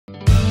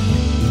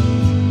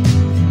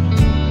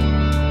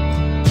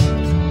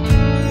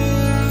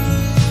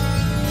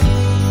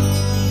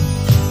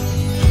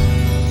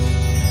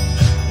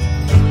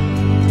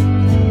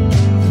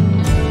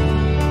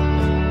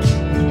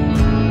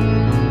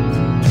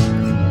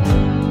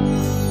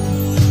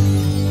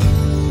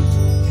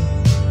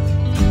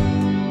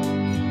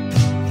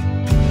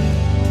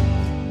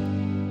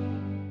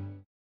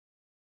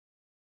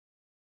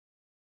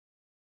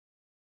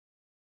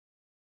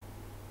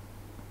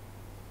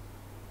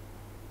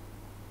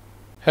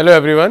Hello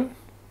everyone,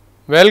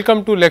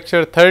 welcome to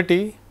lecture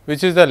 30,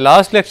 which is the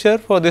last lecture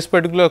for this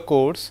particular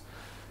course,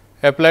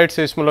 Applied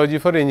Seismology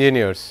for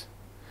Engineers.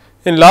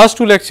 In last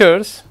two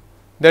lectures,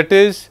 that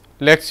is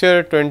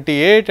lecture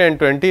 28 and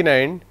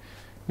 29,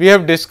 we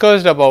have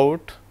discussed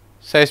about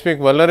seismic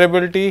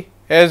vulnerability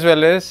as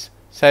well as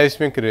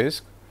seismic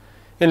risk.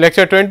 In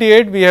lecture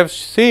 28, we have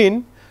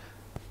seen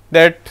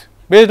that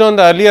based on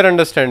the earlier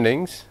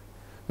understandings,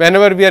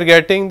 whenever we are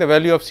getting the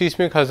value of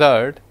seismic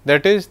hazard,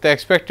 that is the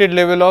expected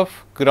level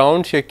of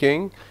ground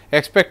shaking,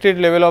 expected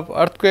level of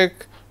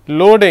earthquake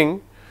loading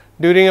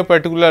during a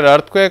particular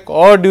earthquake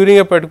or during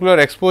a particular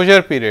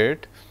exposure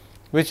period,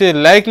 which is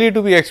likely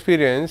to be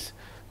experienced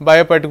by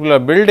a particular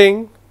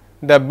building.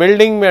 The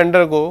building may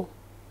undergo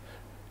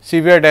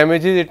severe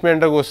damages, it may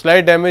undergo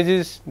slight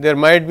damages, there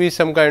might be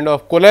some kind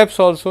of collapse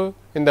also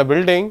in the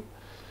building.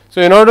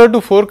 So, in order to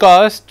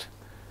forecast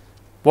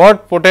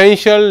what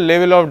potential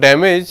level of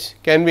damage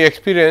can be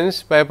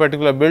experienced by a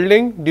particular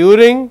building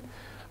during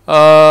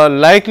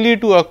likely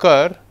to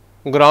occur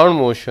ground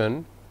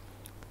motion,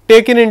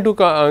 taken into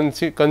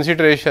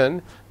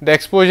consideration the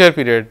exposure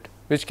period,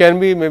 which can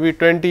be maybe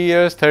 20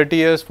 years, 30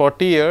 years,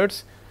 40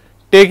 years,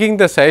 taking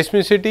the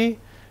seismicity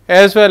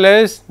as well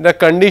as the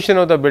condition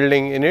of the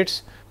building in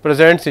its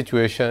present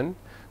situation.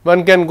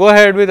 One can go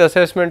ahead with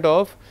assessment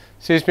of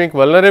seismic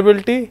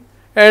vulnerability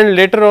and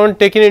later on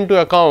taking into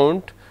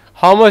account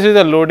how much is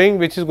the loading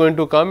which is going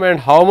to come and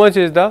how much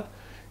is the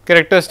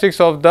characteristics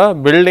of the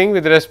building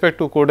with respect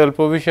to codal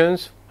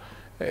provisions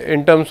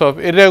in terms of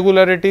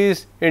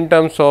irregularities, in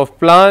terms of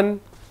plan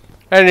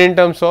and in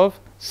terms of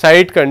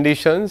site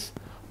conditions,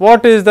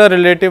 what is the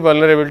relative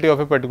vulnerability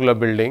of a particular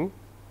building,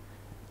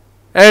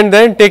 and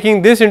then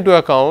taking this into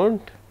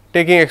account,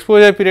 taking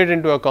exposure period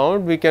into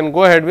account, we can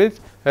go ahead with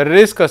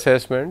risk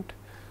assessment.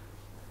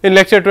 In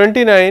lecture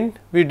 29,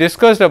 we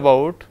discussed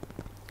about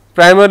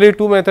primarily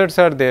two methods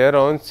are there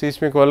on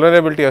seismic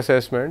vulnerability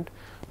assessment.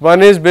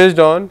 One is based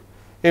on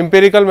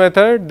empirical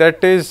method,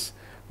 that is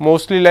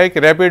mostly like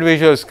rapid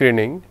visual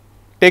screening,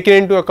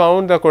 taking into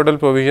account the codal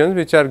provisions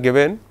which are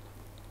given.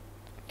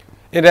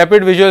 In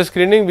rapid visual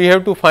screening, we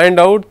have to find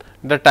out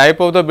the type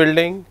of the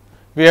building,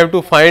 we have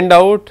to find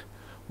out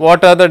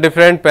what are the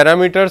different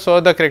parameters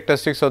or the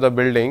characteristics of the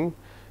building,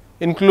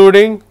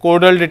 including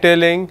codal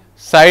detailing,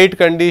 site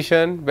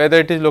condition, whether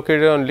it is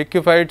located on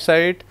liquefied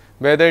site,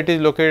 whether it is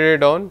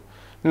located on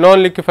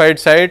non-liquefied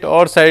site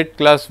or site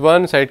class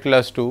 1, site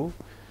class 2.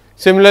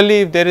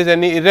 Similarly, if there is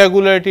any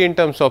irregularity in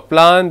terms of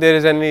plan, there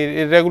is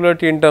any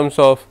irregularity in terms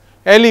of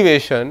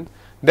elevation,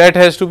 that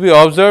has to be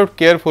observed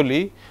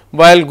carefully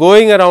while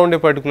going around a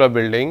particular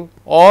building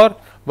or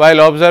while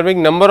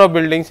observing number of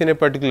buildings in a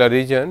particular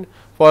region,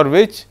 for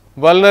which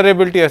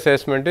vulnerability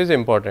assessment is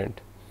important.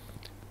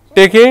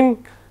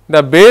 Taking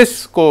the base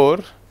score,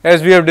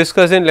 as we have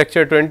discussed in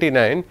lecture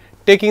 29,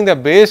 taking the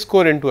base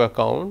score into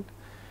account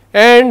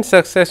and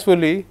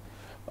successfully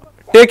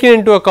taking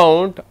into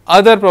account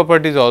other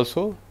properties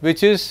also,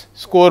 which is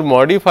score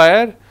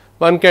modifier.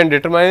 One can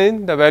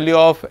determine the value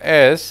of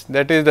S,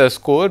 that is the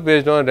score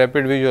based on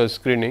rapid visual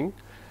screening.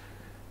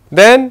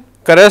 Then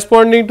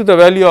corresponding to the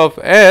value of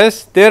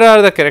S, there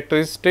are the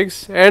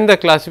characteristics and the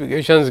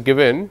classifications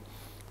given,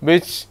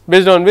 which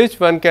based on which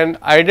one can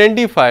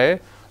identify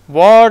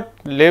what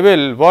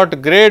level,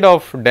 what grade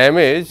of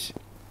damage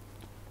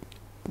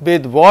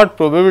with what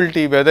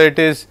probability, whether it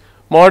is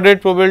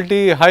moderate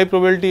probability, high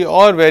probability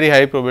or very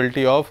high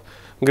probability of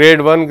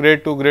grade 1,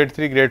 grade 2, grade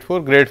 3, grade 4,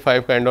 grade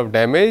 5 kind of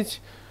damage,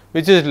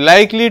 which is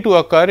likely to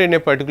occur in a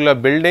particular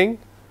building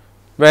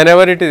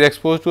whenever it is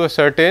exposed to a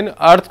certain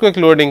earthquake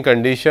loading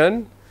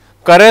condition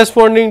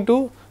corresponding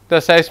to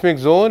the seismic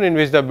zone in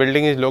which the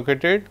building is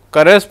located,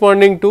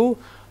 corresponding to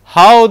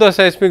how the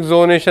seismic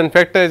zonation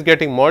factor is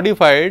getting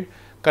modified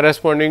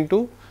corresponding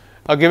to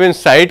a given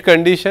site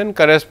condition,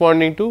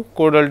 corresponding to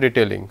codal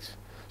detailings.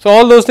 So,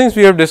 all those things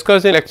we have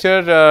discussed in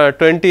lecture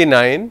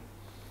 29.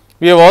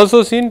 We have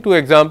also seen two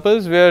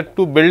examples where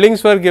two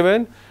buildings were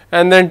given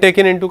and then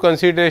taken into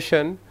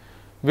consideration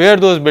where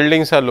those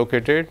buildings are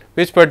located,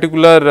 which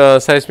particular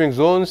seismic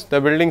zones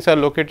the buildings are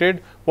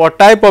located, what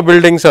type of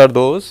buildings are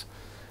those,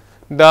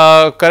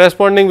 the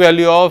corresponding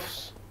value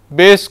of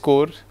base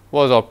score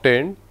was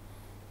obtained.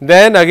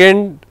 Then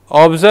again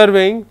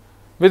observing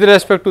with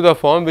respect to the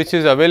form which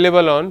is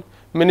available on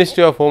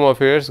Ministry of Home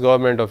Affairs,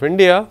 Government of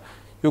India,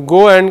 you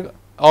go and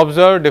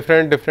observe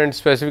different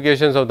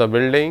specifications of the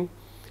building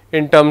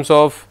in terms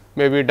of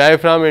maybe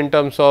diaphragm, in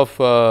terms of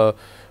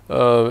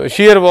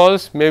shear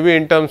walls, maybe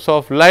in terms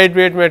of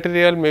lightweight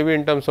material, maybe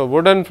in terms of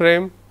wooden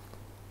frame.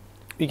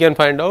 We can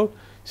find out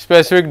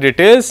specific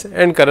details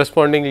and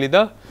correspondingly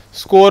the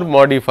score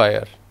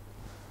modifier.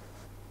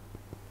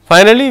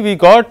 Finally, we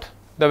got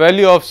the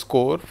value of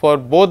score for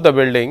both the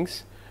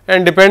buildings,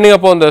 and depending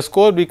upon the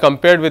score we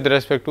compared with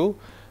respect to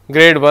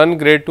grade 1,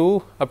 grade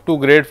 2 up to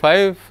grade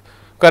 5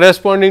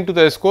 corresponding to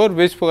the score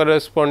which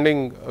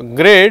corresponding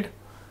grade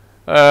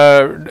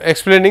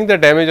explaining the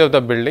damage of the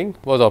building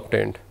was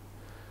obtained.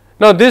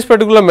 Now, this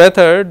particular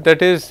method,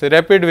 that is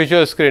rapid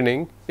visual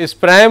screening, is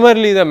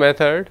primarily the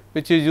method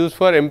which is used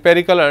for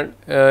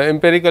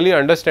empirically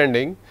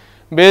understanding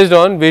based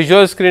on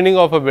visual screening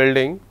of a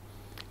building,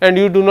 and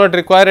you do not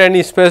require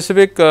any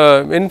specific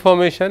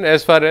information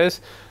as far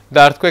as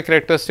the earthquake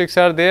characteristics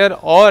are there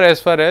or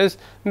as far as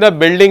the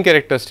building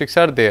characteristics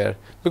are there,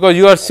 because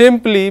you are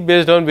simply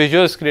based on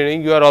visual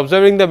screening, you are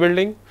observing the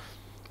building,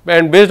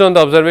 and based on the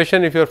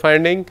observation, if you are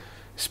finding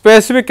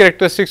specific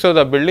characteristics of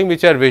the building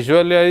which are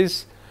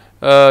visualized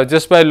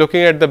just by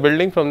looking at the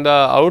building from the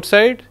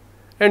outside,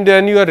 and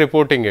then you are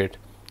reporting it.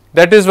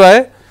 That is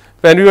why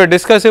when we were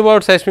discussing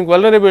about seismic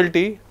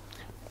vulnerability,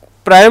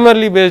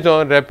 primarily based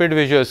on rapid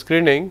visual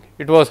screening,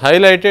 it was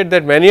highlighted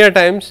that many a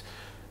times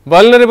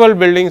vulnerable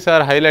buildings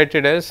are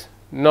highlighted as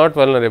not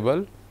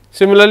vulnerable.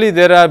 Similarly,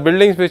 there are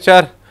buildings which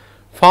are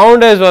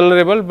found as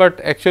vulnerable, but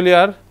actually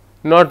are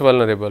not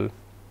vulnerable.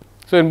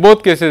 So, in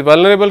both cases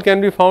vulnerable can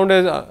be found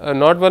as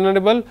not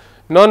vulnerable,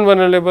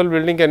 non-vulnerable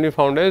building can be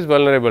found as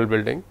vulnerable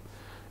building.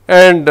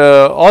 And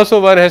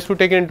also one has to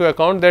take into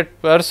account that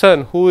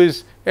person who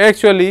is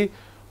actually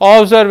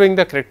observing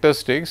the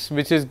characteristics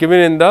which is given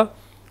in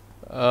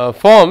the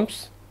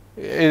forms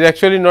is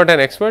actually not an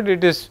expert.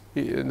 It is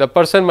the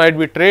person might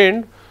be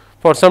trained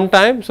for some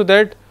time, so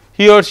that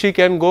he or she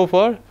can go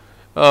for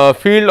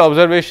field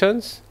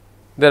observations.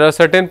 There are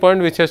certain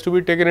points which has to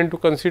be taken into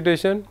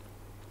consideration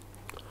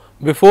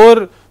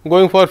before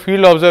going for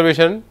field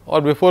observation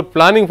or before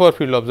planning for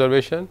field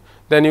observation.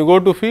 Then you go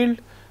to field,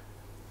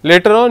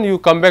 later on you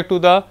come back to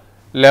the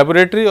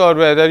laboratory or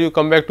whether you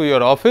come back to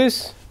your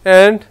office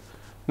and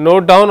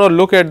note down or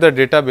look at the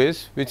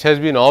database which has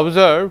been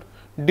observed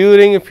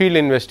during a field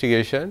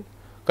investigation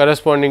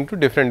corresponding to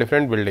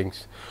different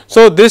buildings.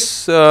 So, this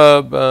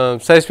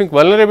seismic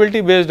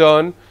vulnerability based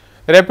on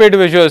rapid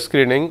visual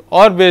screening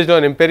or based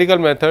on empirical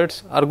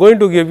methods are going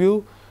to give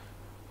you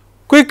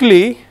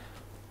quickly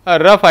a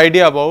rough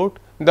idea about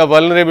the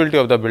vulnerability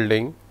of the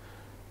building,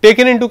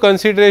 taken into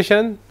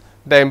consideration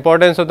the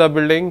importance of the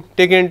building,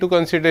 taken into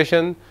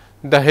consideration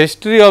the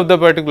history of the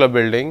particular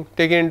building,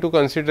 taken into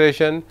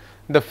consideration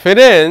the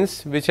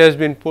finance which has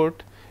been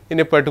put in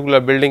a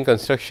particular building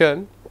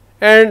construction,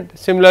 and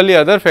similarly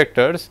other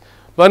factors.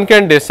 One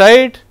can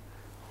decide,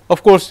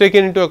 of course,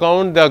 taking into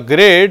account the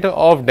grade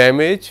of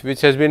damage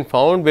which has been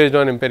found based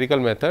on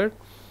empirical method.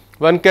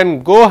 One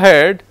can go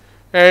ahead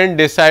and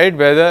decide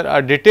whether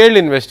a detailed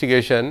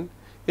investigation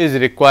is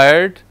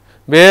required,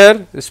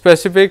 where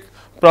specific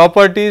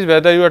properties,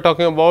 whether you are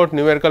talking about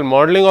numerical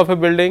modeling of a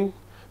building,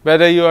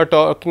 whether you are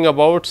talking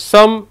about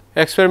some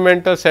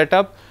experimental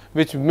setup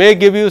which may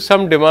give you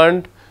some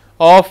demand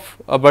of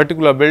a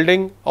particular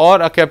building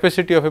or a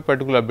capacity of a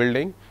particular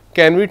building,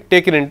 can be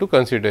taken into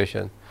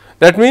consideration.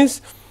 That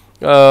means,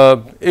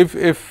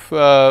 if you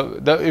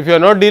are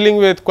not dealing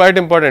with quite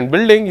important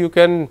building, you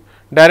can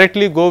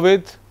directly go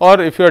with,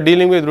 or if you are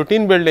dealing with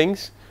routine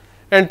buildings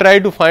and try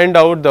to find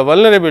out the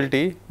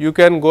vulnerability, you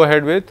can go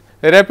ahead with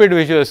rapid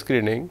visual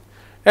screening,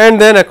 and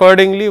then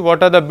accordingly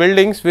what are the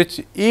buildings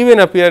which even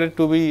appear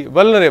to be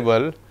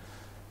vulnerable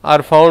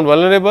are found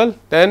vulnerable,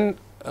 then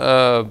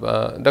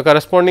the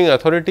corresponding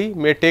authority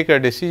may take a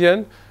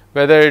decision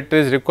whether it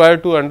is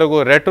required to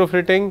undergo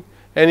retrofitting,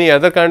 any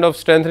other kind of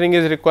strengthening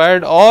is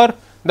required, or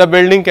the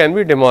building can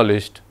be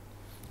demolished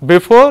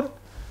before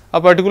a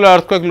particular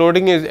earthquake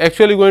loading is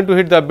actually going to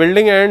hit the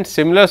building, and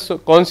similar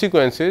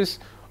consequences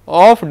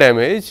of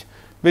damage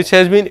which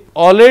has been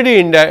already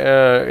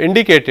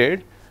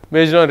indicated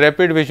based on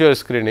rapid visual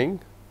screening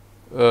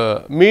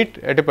meet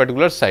at a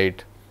particular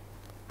site.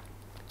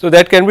 So,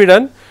 that can be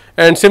done.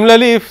 And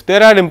similarly, if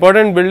there are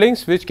important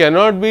buildings which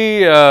cannot be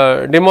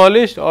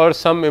demolished or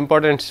some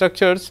important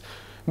structures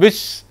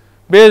which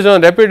based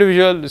on rapid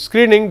visual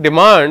screening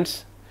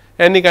demands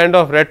any kind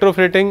of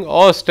retrofitting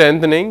or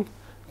strengthening,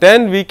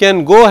 then we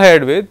can go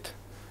ahead with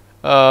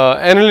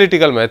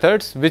analytical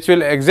methods which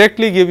will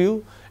exactly give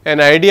you an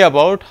idea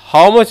about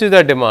how much is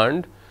the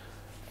demand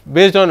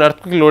based on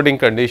earthquake loading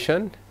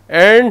condition,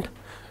 and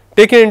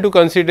taking into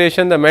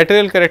consideration the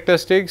material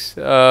characteristics,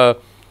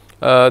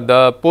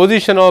 the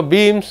position of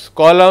beams,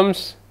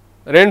 columns,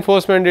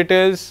 reinforcement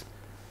details,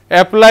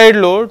 applied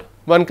load,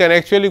 one can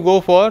actually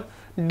go for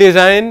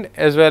design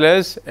as well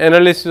as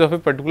analysis of a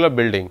particular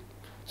building.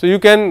 So, you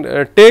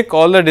can take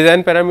all the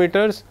design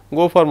parameters,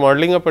 go for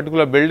modeling a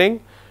particular building.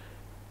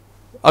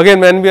 Again,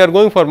 when we are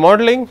going for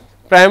modeling,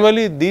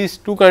 primarily these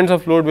two kinds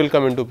of load will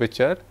come into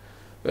picture,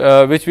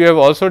 which we have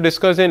also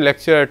discussed in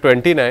lecture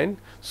 29.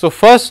 So,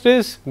 first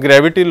is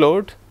gravity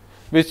load,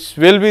 which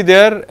will be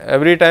there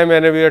every time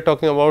when we are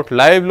talking about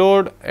live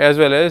load as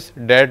well as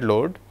dead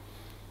load.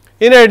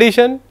 In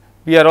addition,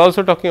 we are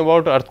also talking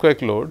about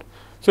earthquake load.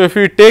 So, if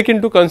we take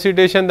into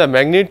consideration the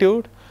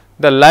magnitude,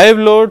 the live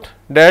load,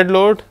 dead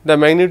load, the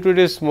magnitude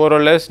is more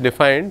or less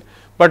defined,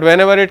 but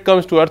whenever it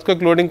comes to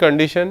earthquake loading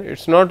condition, it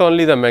is not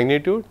only the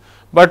magnitude,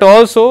 but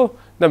also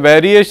the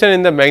variation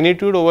in the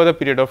magnitude over the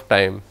period of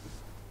time.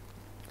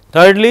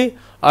 Thirdly,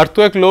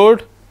 earthquake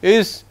load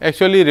is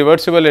actually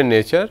reversible in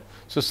nature.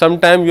 So,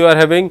 sometime you are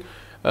having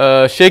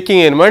shaking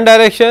in one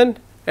direction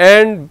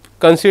and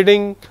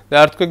considering the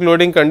earthquake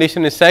loading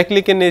condition is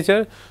cyclic in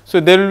nature. So,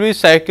 there will be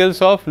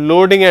cycles of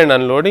loading and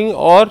unloading,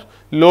 or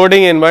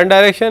loading in one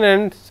direction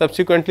and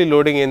subsequently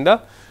loading in the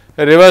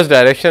reverse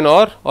direction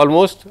or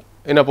almost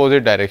in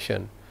opposite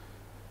direction.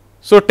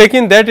 So,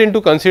 taking that into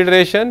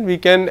consideration, we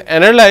can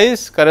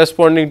analyze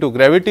corresponding to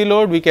gravity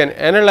load, we can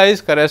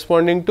analyze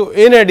corresponding to,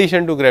 in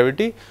addition to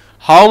gravity,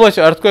 how much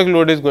earthquake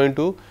load is going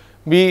to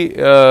be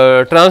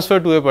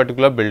transferred to a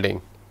particular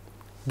building.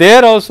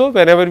 There also,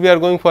 whenever we are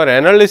going for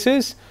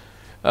analysis,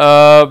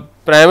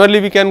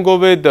 primarily we can go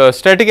with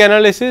static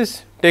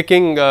analysis,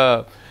 taking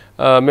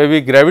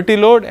maybe gravity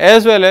load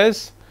as well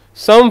as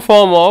some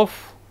form of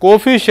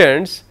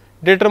coefficients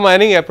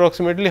determining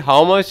approximately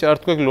how much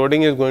earthquake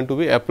loading is going to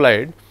be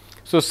applied.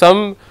 So,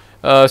 some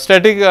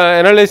static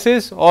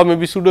analysis or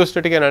maybe pseudo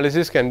static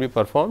analysis can be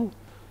performed.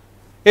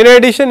 In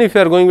addition, if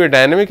you are going with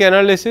dynamic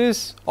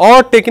analysis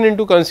or taking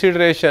into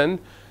consideration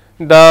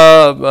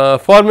the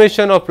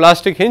formation of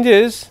plastic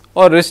hinges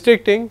or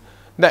restricting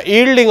the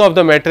yielding of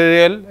the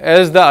material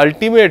as the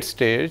ultimate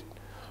stage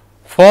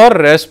for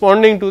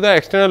responding to the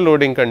external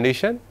loading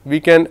condition, we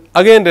can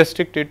again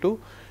restrict it to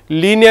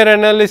linear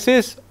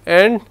analysis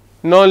and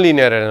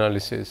non-linear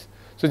analysis.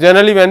 So,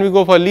 generally when we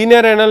go for linear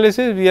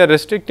analysis, we are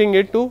restricting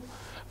it to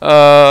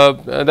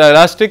the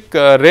elastic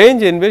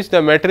range in which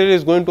the material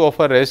is going to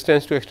offer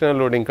resistance to external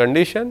loading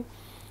condition,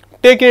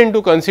 taking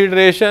into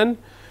consideration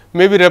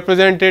may be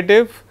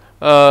representative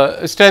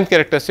strength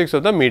characteristics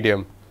of the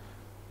medium.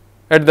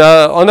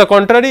 On the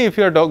contrary, if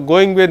you are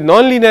going with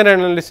non-linear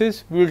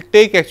analysis, we will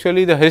take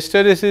actually the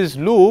hysteresis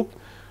loop,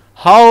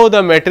 how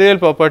the material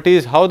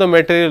properties, how the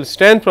material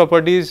strength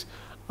properties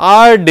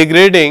are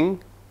degrading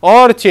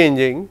or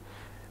changing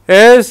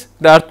as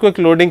the earthquake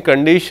loading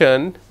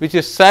condition, which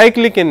is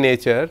cyclic in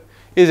nature,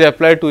 is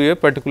applied to a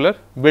particular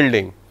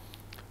building.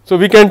 So,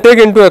 we can take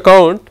into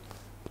account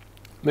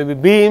maybe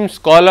beams,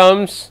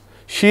 columns,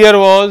 shear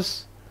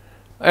walls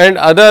and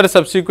other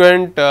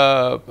subsequent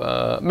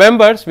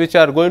members which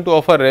are going to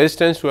offer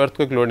resistance to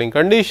earthquake loading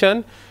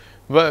condition.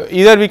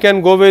 Either we can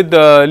go with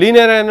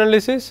linear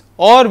analysis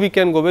or we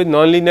can go with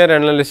non-linear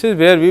analysis,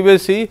 where we will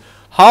see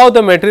how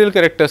the material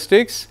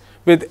characteristics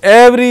with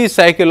every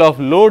cycle of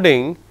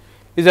loading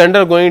is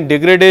undergoing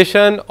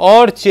degradation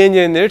or change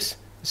in its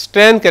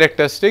strength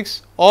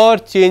characteristics or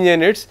change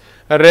in its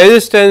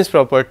resistance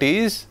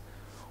properties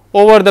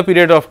over the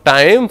period of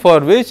time for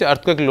which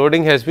earthquake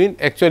loading has been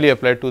actually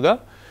applied to the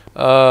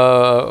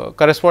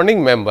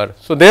corresponding member.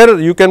 So, there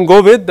you can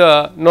go with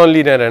the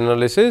non-linear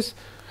analysis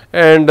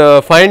and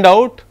find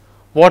out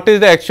what is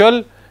the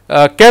actual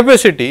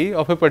capacity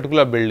of a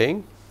particular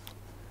building,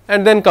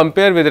 and then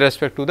compare with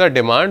respect to the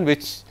demand,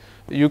 which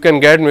you can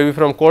get maybe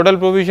from codal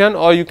provision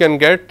or you can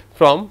get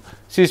from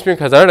seismic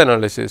hazard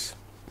analysis.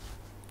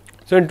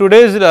 So, in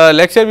today's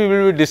lecture we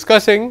will be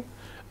discussing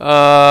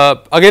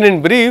again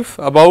in brief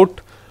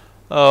about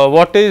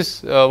what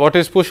is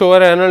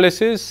pushover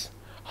analysis,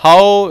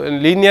 how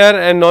linear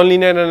and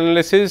non-linear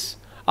analysis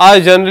are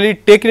generally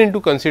taken into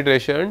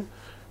consideration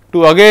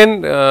to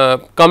again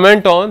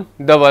comment on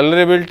the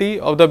vulnerability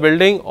of the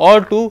building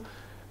or to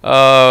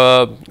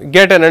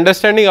get an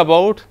understanding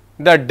about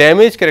the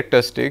damage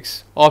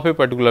characteristics of a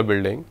particular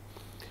building.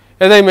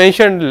 As I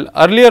mentioned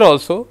earlier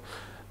also,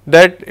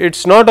 that it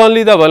is not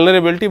only the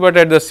vulnerability, but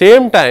at the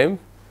same time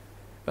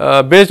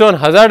based on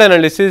hazard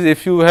analysis,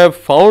 if you have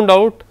found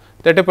out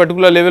that a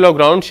particular level of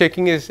ground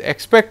shaking is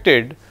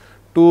expected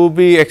to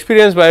be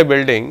experienced by a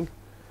building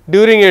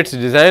during its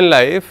design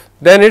life,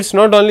 then it is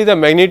not only the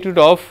magnitude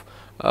of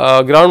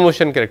ground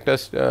motion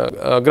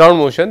ground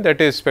motion, that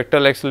is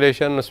spectral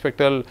acceleration or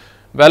spectral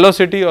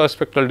velocity or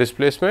spectral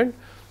displacement,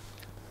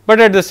 but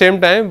at the same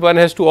time one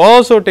has to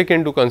also take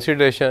into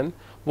consideration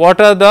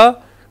what are the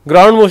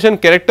ground motion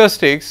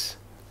characteristics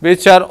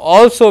which are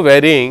also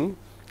varying,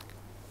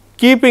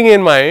 keeping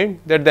in mind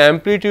that the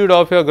amplitude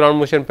of your ground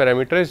motion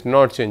parameter is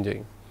not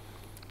changing.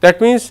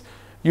 That means,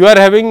 you are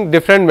having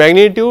different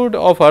magnitude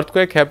of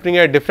earthquake happening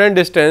at different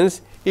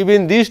distance,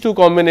 even these two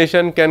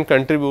combination can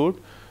contribute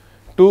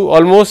to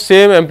almost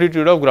same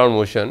amplitude of ground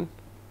motion.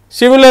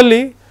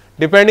 Similarly,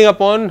 depending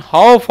upon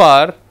how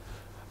far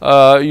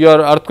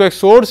your earthquake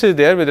source is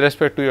there with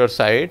respect to your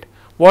site,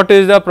 what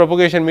is the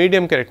propagation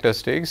medium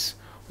characteristics,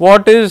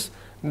 what is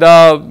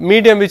the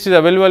medium which is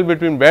available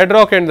between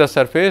bedrock and the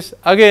surface,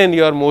 again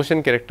your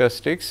motion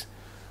characteristics,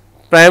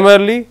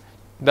 primarily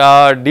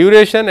the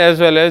duration as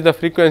well as the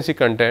frequency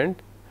content,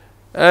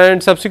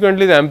 and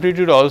subsequently the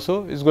amplitude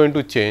also is going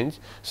to change.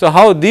 So,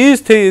 how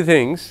these three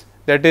things,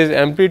 that is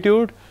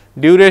amplitude,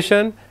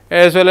 duration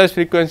as well as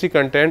frequency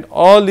content,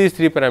 all these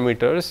three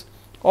parameters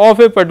of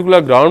a particular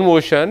ground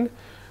motion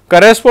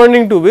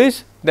corresponding to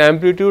which the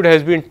amplitude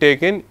has been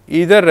taken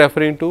either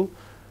referring to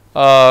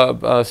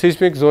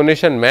seismic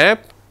zonation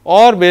map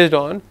or based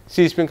on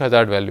seismic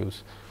hazard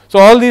values. So,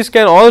 all these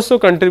can also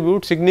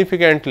contribute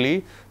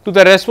significantly to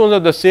the response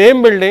of the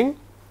same building.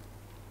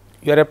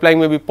 You are applying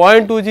maybe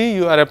 0.2 G,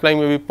 you are applying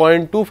maybe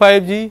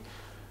 0.25 G,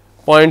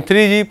 0.3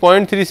 G,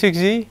 0.36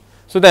 G.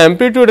 So, the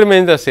amplitude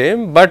remains the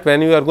same, but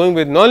when you are going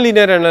with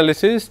non-linear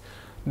analysis,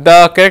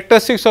 the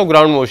characteristics of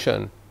ground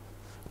motion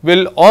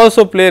will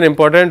also play an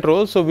important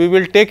role. So, we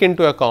will take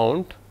into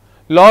account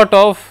lot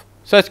of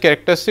such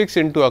characteristics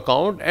into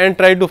account and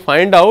try to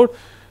find out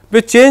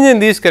with change in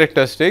these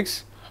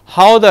characteristics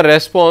how the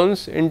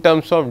response in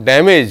terms of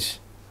damage,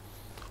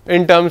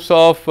 in terms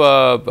of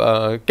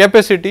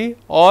capacity,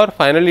 or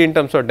finally in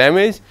terms of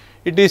damage,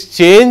 it is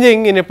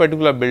changing in a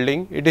particular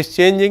building, it is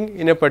changing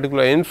in a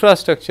particular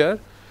infrastructure,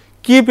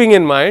 keeping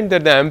in mind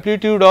that the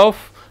amplitude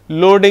of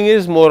loading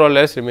is more or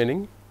less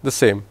remaining the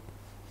same.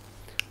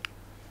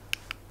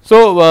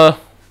 So,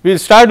 we will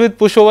start with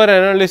pushover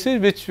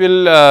analysis, which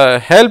will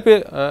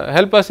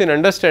help us in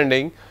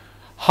understanding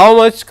how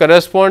much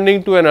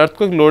corresponding to an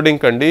earthquake loading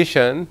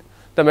condition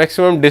the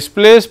maximum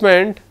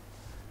displacement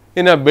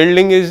in a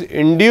building is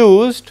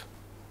induced,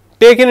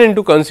 taken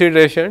into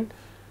consideration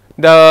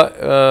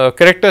the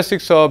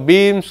characteristics of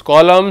beams,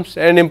 columns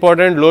and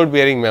important load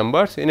bearing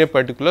members in a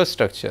particular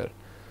structure.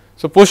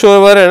 So,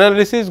 pushover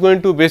analysis is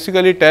going to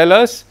basically tell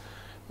us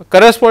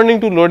corresponding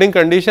to loading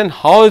condition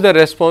how is the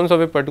response of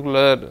a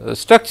particular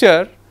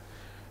structure,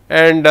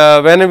 and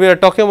when we are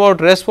talking about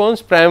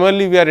response,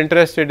 primarily we are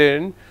interested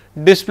in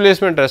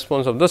displacement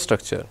response of the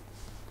structure.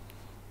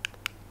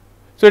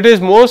 So, it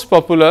is most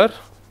popular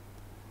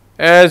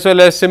as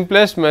well as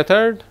simplest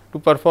method to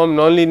perform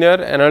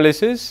nonlinear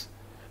analysis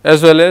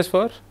as well as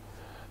for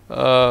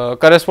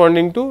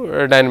corresponding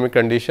to a dynamic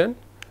condition.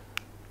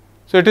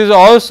 So, it is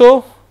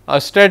also a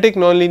static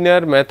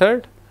nonlinear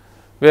method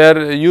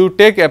where you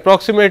take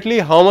approximately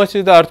how much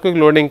is the earthquake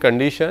loading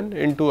condition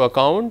into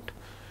account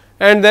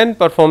and then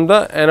perform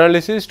the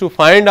analysis to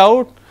find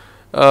out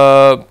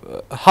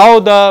how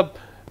the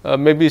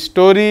maybe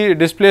story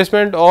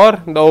displacement or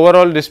the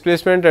overall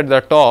displacement at the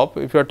top,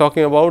 if you are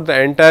talking about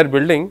the entire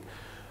building,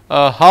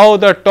 how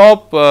the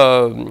top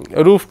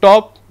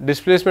rooftop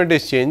displacement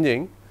is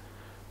changing.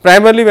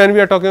 Primarily when we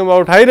are talking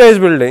about high rise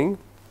building,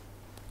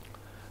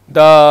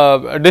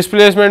 the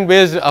displacement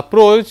based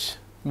approach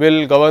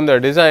will govern the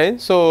design.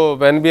 So,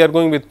 when we are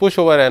going with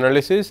pushover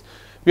analysis,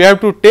 we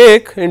have to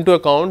take into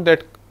account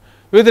that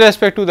with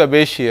respect to the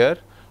base shear,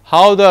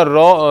 how the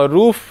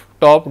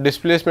rooftop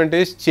displacement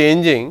is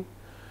changing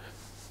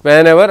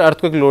whenever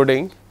earthquake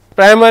loading,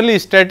 primarily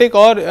static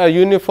or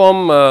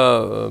uniform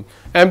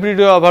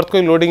amplitude of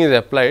earthquake loading is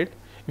applied.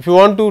 If you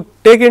want to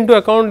take into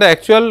account the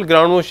actual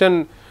ground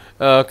motion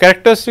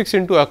characteristics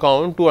into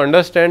account to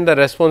understand the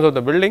response of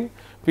the building,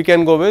 we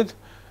can go with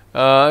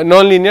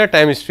nonlinear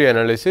time history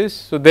analysis.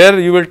 So, there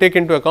you will take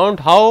into account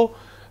how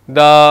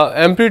the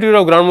amplitude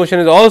of ground motion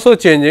is also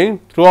changing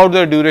throughout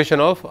the duration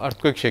of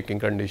earthquake shaking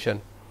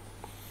condition.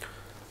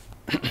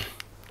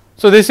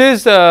 So, this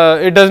is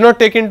it does not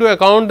take into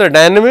account the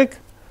dynamic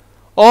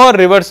or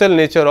reversal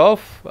nature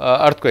of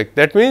earthquake.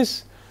 That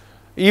means,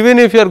 even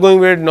if you are going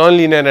with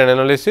nonlinear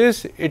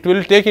analysis, it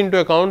will take into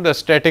account the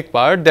static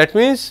part. That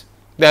means,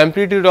 the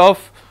amplitude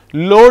of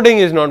loading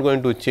is not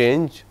going to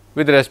change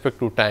with respect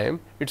to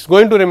time, it is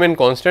going to remain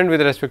constant with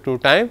respect to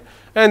time,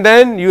 and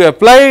then you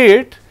apply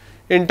it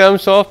in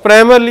terms of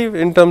primarily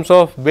in terms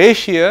of base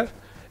shear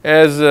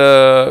as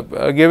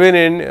given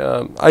in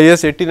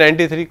IS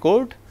 8093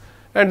 code,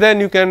 and then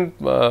you can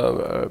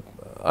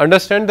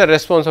understand the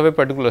response of a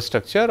particular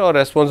structure or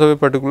response of a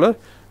particular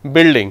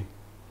building.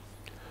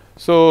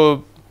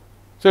 So,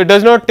 it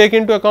does not take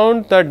into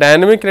account the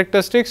dynamic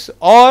characteristics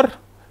or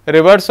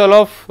reversal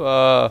of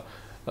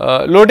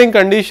loading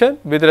condition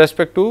with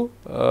respect to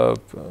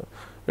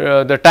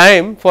the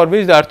time for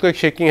which the earthquake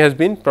shaking has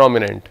been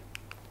prominent.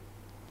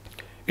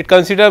 It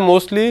considers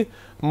mostly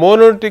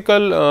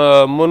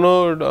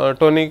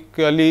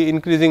monotonically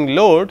increasing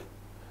load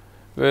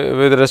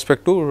with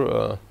respect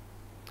to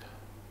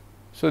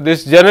so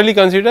this generally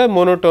consider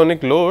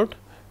monotonic load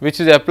which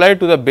is applied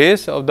to the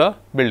base of the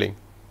building.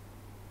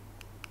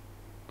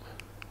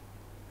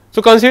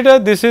 So, consider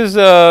this is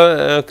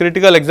a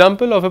critical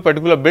example of a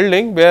particular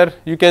building where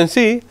you can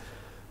see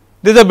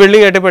this is a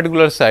building at a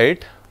particular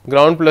site,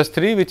 ground plus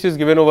 3 which is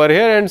given over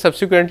here, and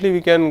subsequently we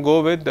can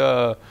go with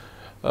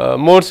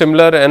more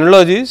similar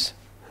analogies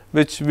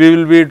which we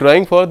will be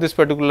drawing for this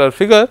particular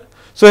figure.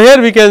 So,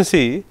 here we can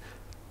see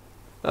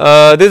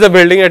this is a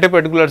building at a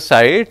particular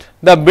site.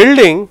 The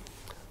building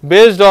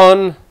based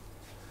on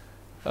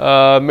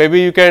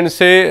maybe you can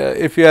say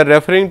if you are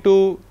referring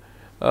to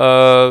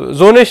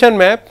zonation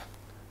map,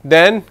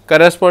 then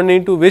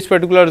corresponding to which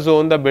particular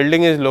zone the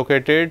building is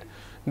located,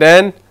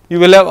 then you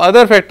will have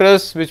other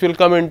factors which will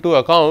come into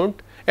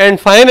account, and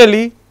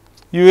finally,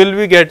 you will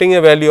be getting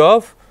a value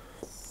of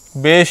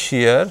base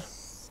shear.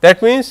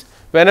 That means,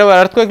 whenever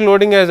earthquake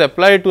loading is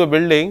applied to a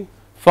building,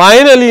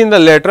 finally in the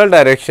lateral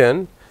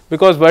direction,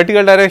 because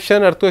vertical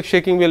direction earthquake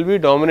shaking will be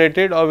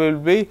dominated or will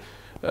be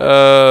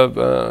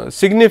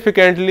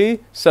significantly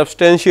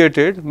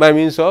substantiated by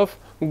means of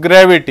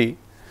gravity.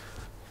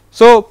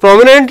 So,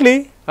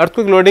 prominently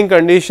earthquake loading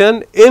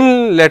condition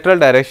in lateral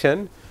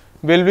direction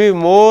will be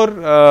more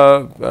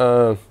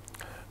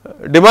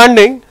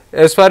demanding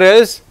as far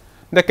as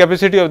the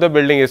capacity of the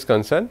building is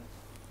concerned.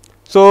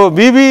 So,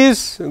 VB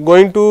is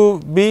going to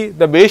be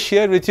the base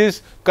shear which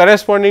is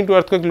corresponding to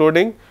earthquake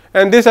loading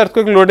and this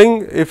earthquake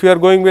loading, if you are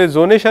going with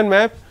zonation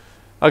map,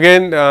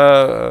 again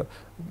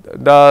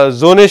the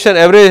zonation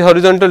average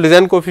horizontal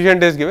design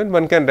coefficient is given,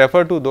 one can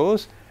refer to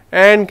those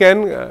and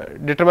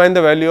can determine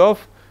the value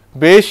of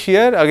base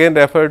shear, again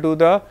refer to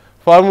the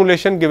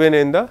formulation given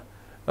in the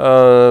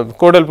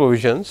codal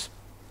provisions.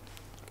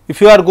 If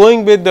you are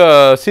going with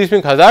the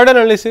seismic hazard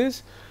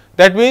analysis,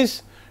 that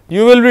means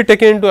you will be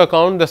taking into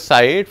account the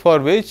site for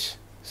which,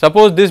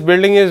 suppose this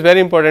building is very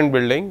important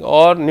building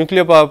or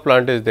nuclear power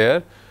plant is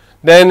there,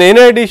 then in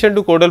addition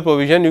to codal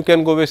provision you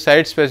can go with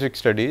site specific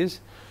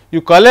studies.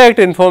 You collect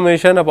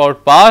information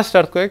about past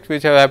earthquakes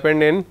which have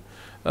happened in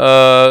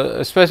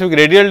specific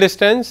radial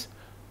distance,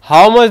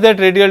 how much that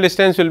radial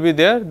distance will be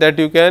there, that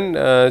you can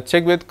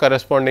check with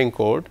corresponding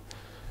code.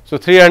 So,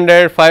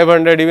 300,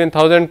 500, even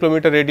 1000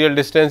 kilometer radial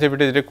distance if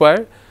it is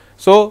required.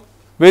 So,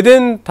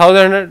 within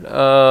 1000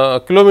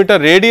 kilometer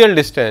radial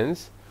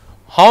distance,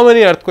 how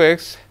many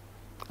earthquakes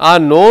are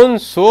known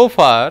so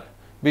far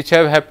which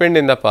have happened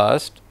in the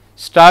past,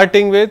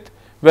 starting with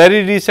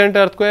very recent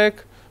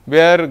earthquake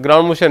where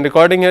ground motion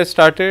recording has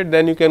started,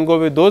 then you can go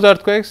with those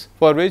earthquakes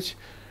for which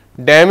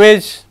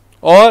damage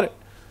or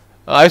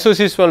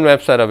isoseismal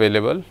maps are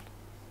available,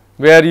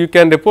 where you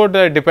can report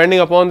that depending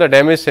upon the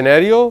damage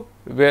scenario,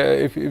 where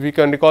if we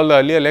can recall the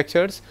earlier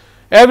lectures,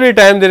 every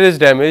time there is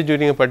damage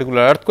during a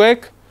particular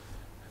earthquake,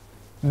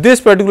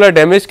 this particular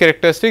damage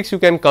characteristics you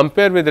can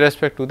compare with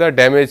respect to the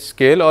damage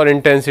scale or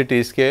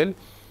intensity scale,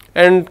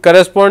 and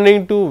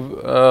corresponding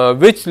to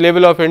which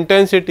level of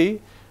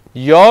intensity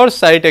your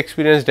site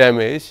experienced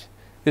damage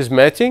is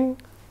matching,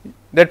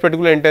 that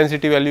particular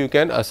intensity value you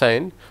can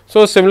assign.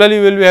 So, similarly,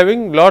 we will be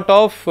having lot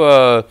of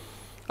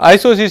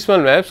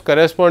isoseismal maps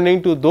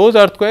corresponding to those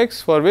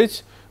earthquakes for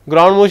which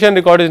ground motion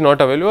record is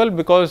not available,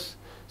 because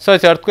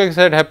such earthquakes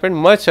had happened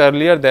much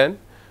earlier than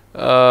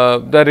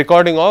the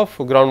recording of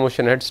ground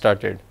motion had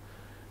started.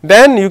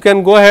 Then you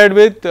can go ahead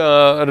with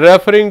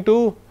referring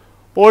to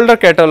older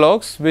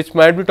catalogs which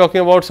might be talking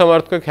about some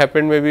earthquake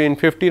happened maybe in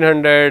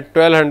 1500,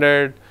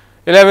 1200,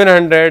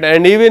 1100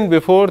 and even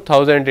before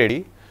 1000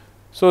 AD.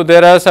 So,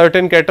 there are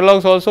certain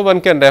catalogs also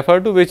one can refer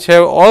to which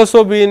have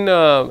also been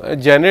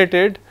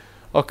generated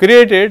or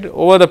created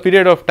over the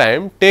period of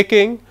time,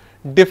 taking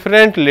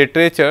different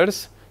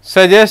literatures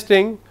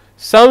suggesting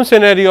some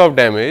scenario of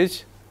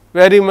damage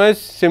very much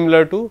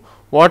similar to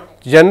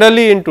what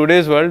generally in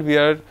today's world we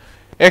are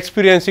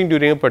experiencing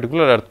during a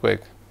particular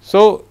earthquake.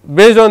 So,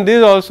 based on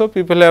this also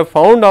people have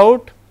found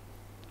out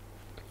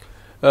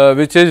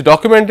which is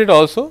documented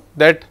also,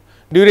 that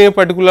during a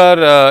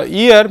particular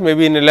year,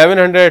 maybe in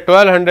 1100,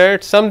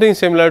 1200, something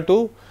similar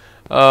to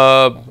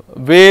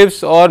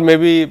waves or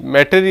maybe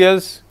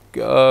materials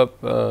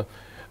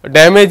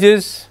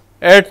damages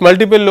at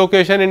multiple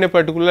location in a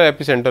particular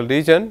epicentral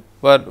region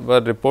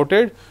were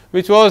reported,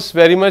 which was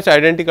very much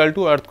identical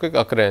to earthquake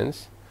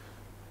occurrence.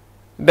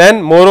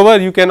 Then moreover,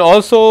 you can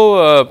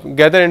also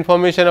gather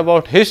information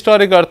about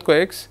historic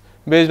earthquakes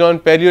based on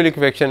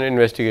paleoliquefaction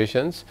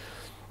investigations.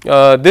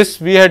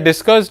 This we had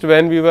discussed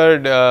when we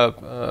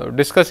were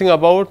discussing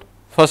about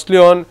firstly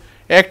on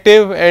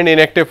active and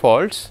inactive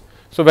faults.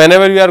 So,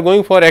 whenever we are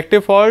going for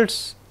active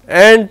faults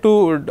and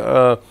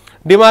to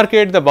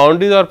demarcate the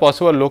boundaries or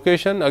possible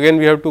location, again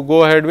we have to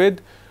go ahead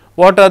with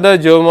what are the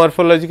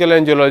geomorphological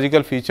and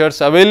geological features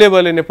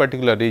available in a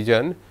particular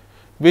region,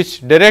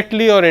 which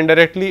directly or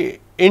indirectly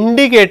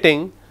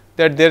indicating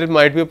that there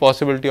might be a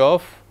possibility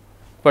of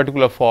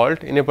particular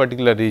fault in a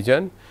particular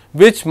region,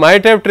 which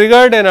might have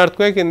triggered an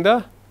earthquake in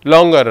the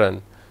longer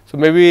run. So,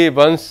 maybe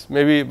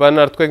one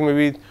earthquake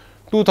maybe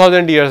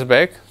 2000 years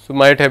back, so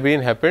might have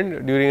been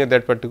happened during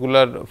that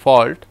particular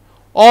fault,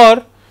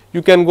 or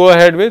you can go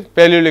ahead with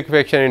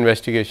paleoliquefaction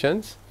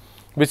investigations,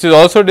 which is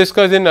also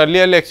discussed in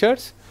earlier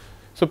lectures.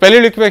 So,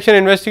 paleoliquefaction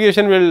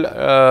investigation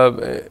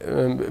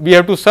will we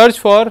have to search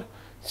for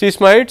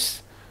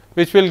seismites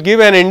which will give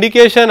an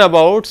indication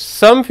about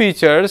some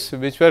features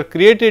which were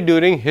created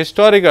during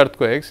historic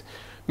earthquakes,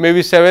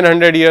 maybe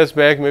 700 years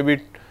back,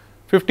 maybe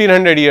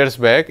 1500 years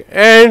back,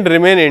 and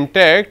remain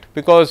intact,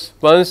 because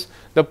once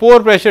the pore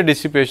pressure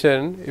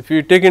dissipation, if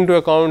you take into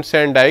account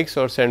sand dikes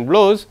or sand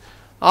blows,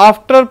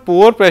 after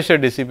pore pressure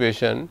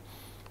dissipation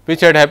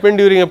which had happened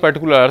during a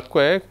particular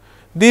earthquake,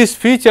 these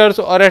features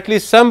or at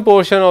least some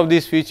portion of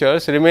these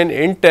features remain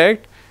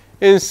intact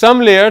in some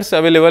layers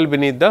available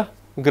beneath the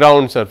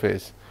ground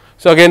surface.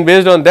 So, again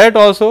based on that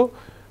also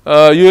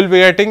you will be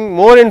getting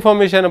more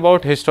information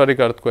about historic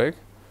earthquake.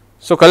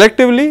 So,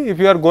 collectively if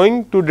you are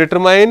going to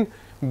determine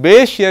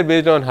base shear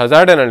based on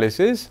hazard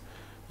analysis,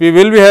 we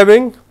will be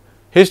having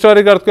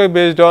historic earthquake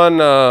based on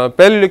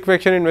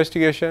paleoliquefaction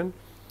investigation,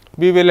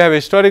 we will have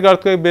historic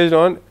earthquake based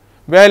on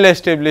well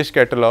established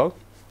catalog,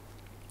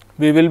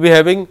 we will be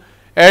having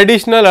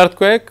additional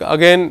earthquake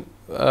again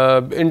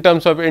in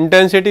terms of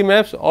intensity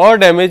maps or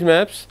damage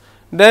maps,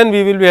 then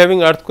we will be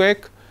having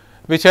earthquake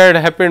which had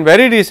happened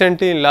very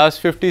recently in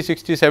last 50,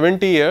 60,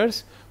 70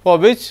 years, for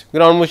which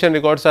ground motion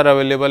records are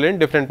available in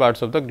different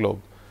parts of the globe.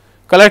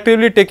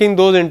 Collectively taking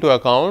those into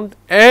account,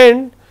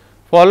 and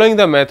following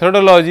the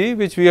methodology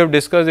which we have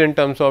discussed in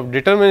terms of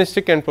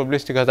deterministic and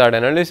probabilistic hazard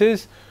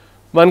analysis,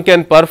 one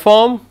can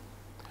perform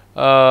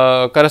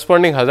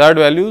corresponding hazard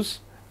values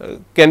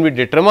can be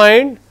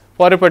determined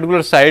for a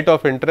particular site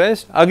of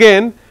interest.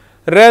 Again,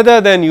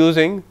 rather than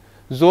using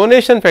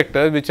zonation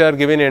factors which are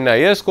given in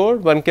IS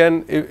code, one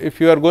can, if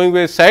you are going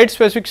with site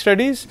specific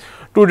studies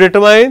to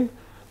determine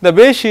the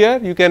base shear,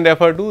 you can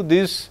refer to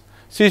these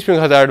seismic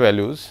hazard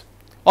values.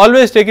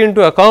 Always take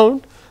into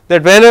account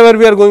that whenever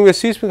we are going with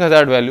seismic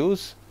hazard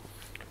values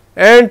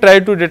and try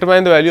to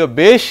determine the value of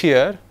base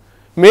shear,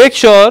 make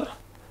sure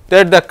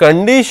that the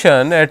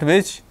condition at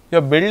which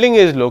your building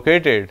is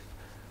located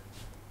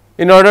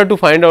in order to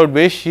find out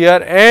base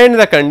shear and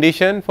the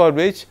condition for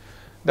which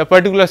the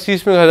particular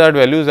seismic hazard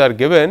values are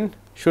given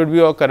should be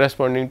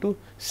corresponding to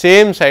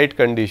same site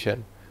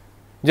condition.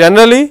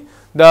 Generally,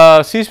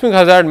 the seismic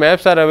hazard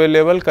maps are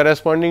available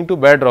corresponding to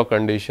bedrock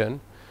condition.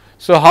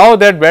 So, how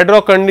that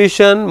bedrock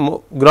condition,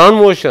 ground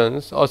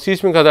motions or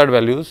seismic hazard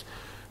values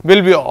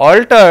will be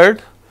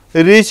altered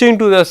reaching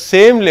to the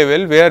same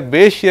level where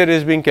base shear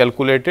is being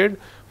calculated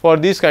for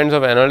these kinds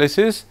of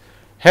analysis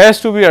has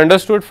to be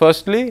understood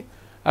firstly.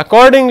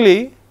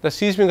 Accordingly, the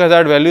seismic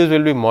hazard values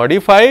will be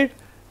modified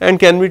and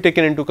can be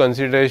taken into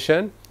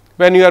consideration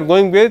when you are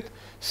going with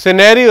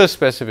scenario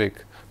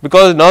specific,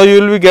 because now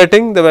you will be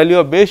getting the value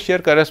of base shear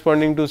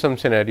corresponding to some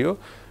scenario,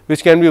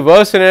 which can be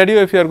worst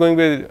scenario if you are going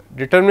with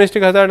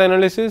deterministic hazard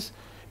analysis.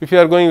 If you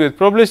are going with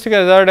probabilistic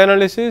hazard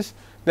analysis,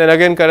 then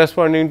again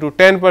corresponding to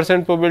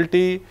 10%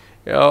 probability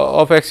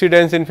of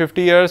accidents in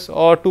 50 years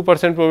or 2%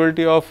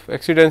 probability of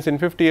accidents in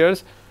 50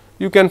 years,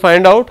 you can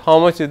find out how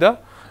much is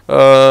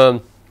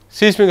the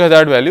seismic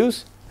hazard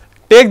values.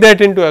 Take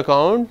that into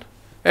account,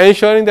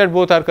 ensuring that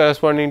both are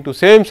corresponding to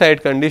same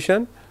site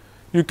condition.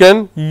 You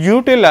can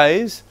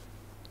utilize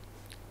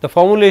the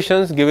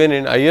formulations given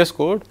in IS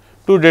code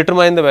to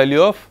determine the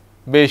value of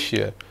base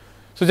shear.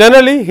 So,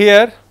 generally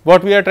here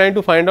what we are trying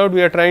to find out,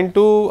 we are trying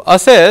to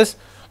assess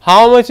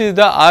how much is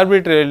the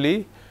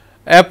arbitrarily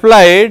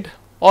applied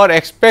or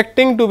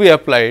expecting to be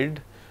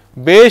applied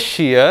base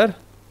shear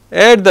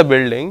at the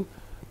building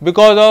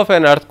because of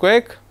an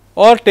earthquake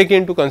or take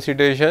into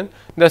consideration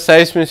the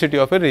seismicity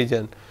of a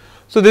region.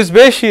 So, this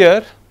base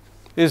shear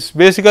is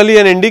basically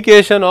an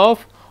indication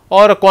of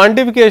or a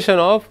quantification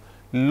of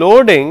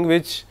loading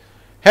which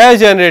has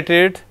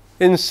generated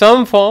in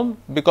some form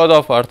because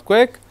of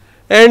earthquake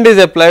and is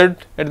applied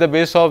at the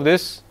base of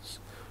this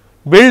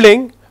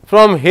building.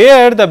 From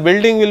here the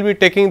building will be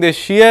taking the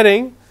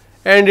shearing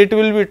and it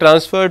will be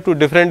transferred to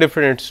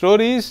different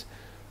stories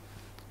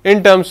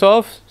in terms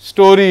of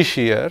story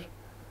shear,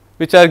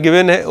 which are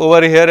given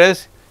over here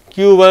as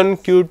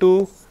Q1,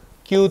 Q2,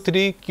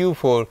 Q3,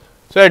 Q4.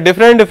 So, at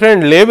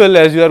different level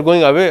as you are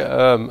going away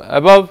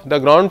above the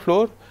ground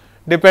floor,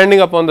 depending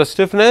upon the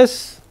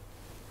stiffness,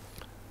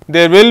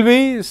 there will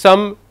be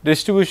some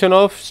distribution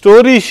of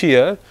story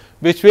shear,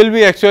 which will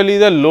be actually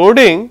the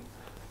loading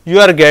you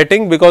are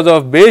getting because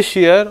of base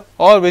shear,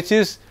 or which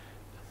is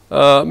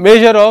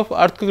measure of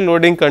earthquake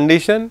loading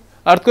condition.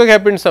 Earthquake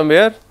happened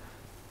somewhere,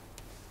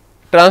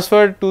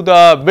 transferred to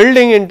the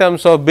building in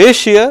terms of base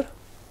shear,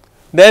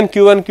 then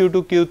Q1,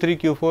 Q2, Q3,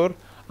 Q4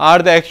 are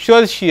the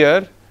actual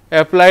shear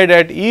applied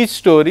at each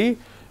story,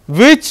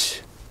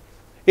 which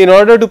in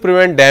order to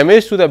prevent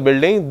damage to the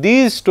building,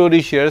 these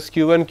story shears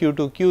Q1,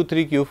 Q2,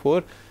 Q3,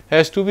 Q4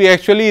 has to be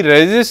actually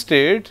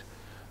resisted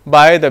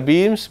by the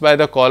beams, by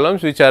the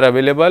columns which are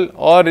available,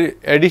 or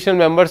additional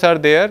members are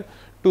there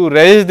to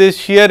resist this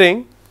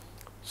shearing.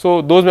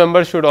 So, those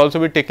members should also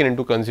be taken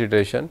into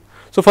consideration.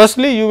 So,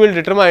 firstly you will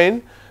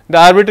determine the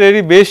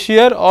arbitrary base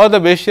shear or the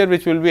base shear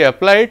which will be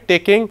applied,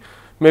 taking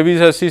maybe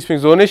the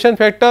seismic zonation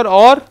factor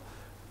or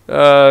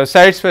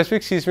site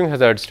specific seismic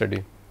hazard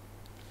study.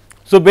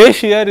 So, base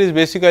shear is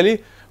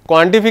basically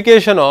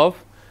quantification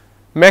of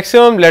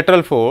maximum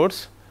lateral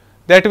force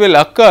that will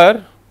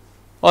occur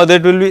or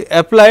that will be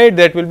applied,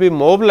 that will be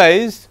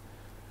mobilized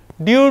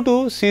due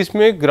to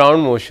seismic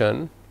ground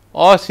motion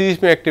or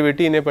seismic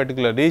activity in a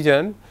particular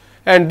region,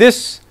 and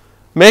this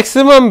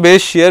maximum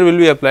base shear will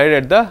be applied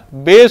at the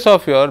base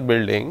of your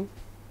building.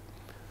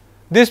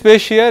 This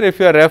base shear, if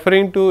you are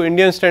referring to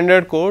Indian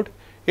Standard Code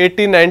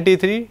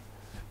 1893,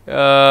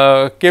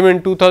 came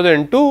in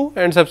 2002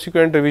 and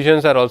subsequent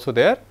revisions are also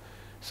there.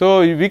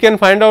 So, we can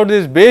find out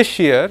this base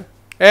shear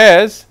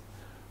as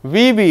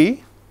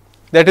VB,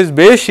 that is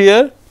base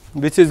shear,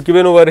 which is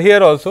given over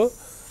here also.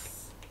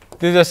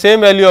 This is the same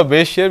value of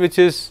base shear which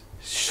is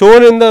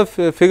shown in the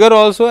figure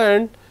also,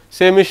 and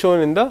same is shown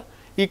in the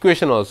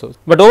equation also.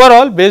 But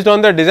overall, based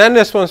on the design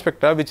response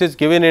spectra which is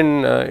given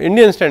in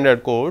Indian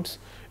Standard Codes,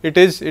 it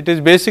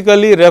is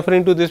basically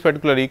referring to this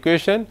particular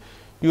equation.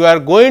 You are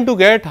going to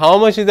get how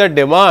much is the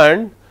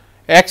demand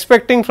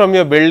expecting from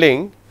your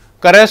building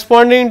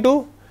corresponding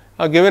to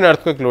a given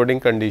earthquake loading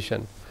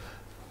condition.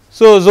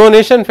 So,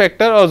 zonation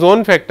factor or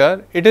zone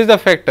factor, it is the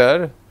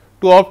factor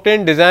to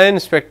obtain design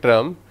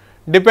spectrum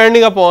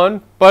depending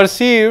upon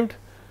perceived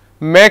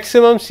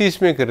maximum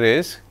seismic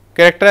risk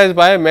characterized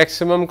by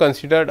maximum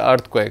considered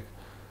earthquake.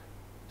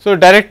 So,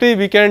 directly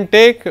we can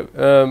take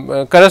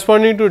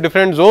corresponding to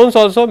different zones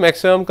also,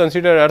 maximum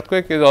considered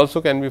earthquake is also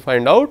can be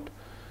find out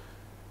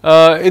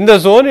in the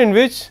zone in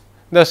which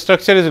the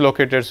structure is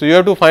located. So, you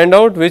have to find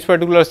out which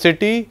particular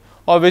city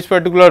or which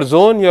particular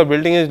zone your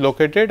building is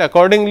located.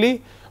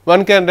 Accordingly,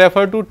 one can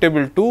refer to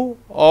table 2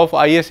 of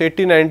IS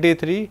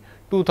 1893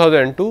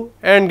 2002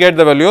 and get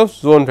the value of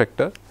zone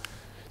factor.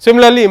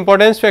 Similarly,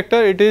 importance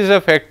factor, it is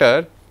a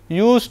factor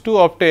used to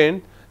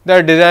obtain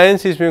the design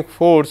seismic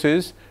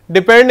forces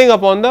depending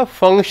upon the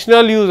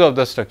functional use of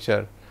the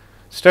structure.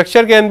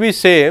 Structure can be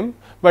same,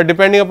 but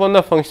depending upon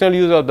the functional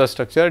use of the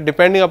structure,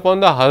 depending upon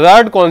the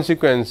hazard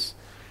consequence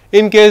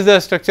in case the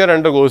structure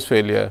undergoes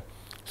failure.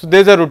 So,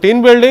 there is a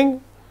routine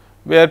building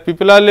where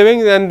people are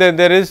living, and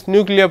there is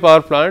nuclear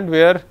power plant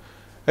where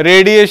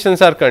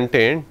radiations are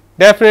contained.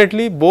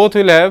 Definitely both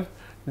will have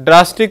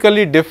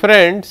drastically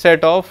different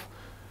set of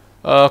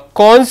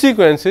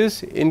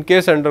consequences in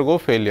case undergo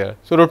failure.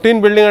 So,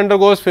 routine building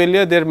undergoes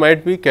failure, there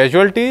might be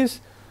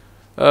casualties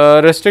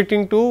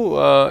restricting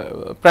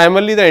to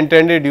primarily the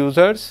intended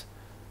users.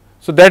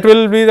 So, that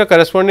will be the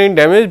corresponding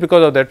damage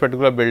because of that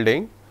particular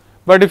building.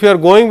 But if you are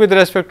going with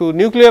respect to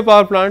nuclear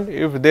power plant,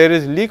 if there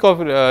is leak of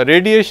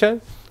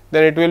radiation,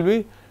 then it will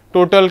be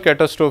total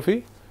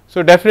catastrophe.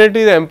 So,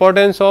 definitely the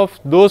importance of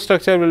those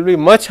structure will be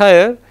much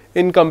higher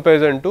in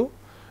comparison to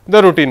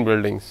the routine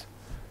buildings.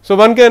 So,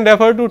 one can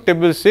refer to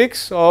table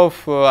 6 of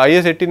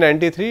IS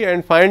 1893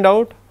 and find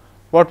out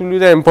what will be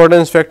the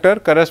importance factor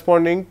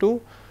corresponding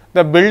to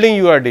the building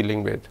you are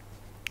dealing with.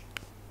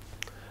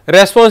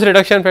 Response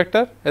reduction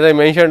factor, as I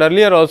mentioned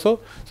earlier also.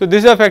 So,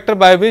 this is a factor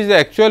by which the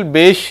actual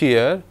base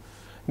shear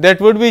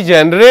that would be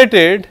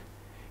generated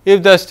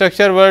if the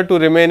structure were to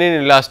remain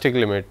in elastic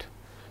limit.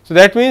 So,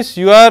 that means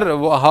you are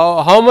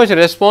how much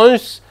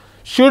response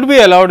should be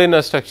allowed in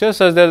a structure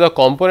such that the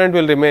component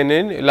will remain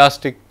in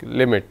elastic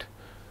limit,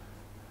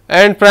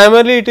 and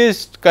primarily it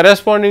is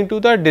corresponding to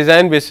the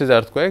design basis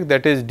earthquake,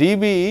 that is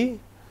DBE.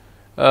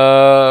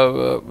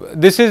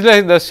 This is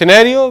like the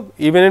scenario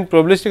even in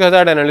probabilistic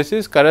hazard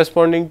analysis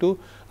corresponding to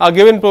a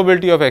given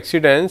probability of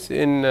accidents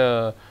in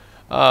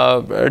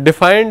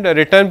defined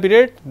return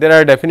period. There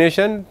are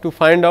definition to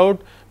find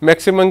out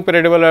maximum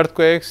predictable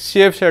earthquake,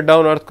 safe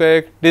shutdown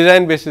earthquake,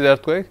 design basis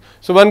earthquake.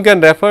 So, one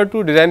can refer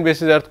to design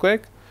basis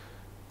earthquake.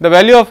 The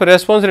value of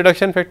response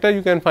reduction factor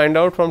you can find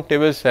out from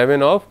table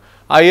 7 of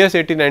IS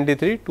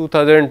 1893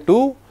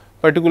 2002,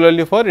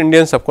 particularly for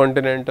Indian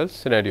subcontinental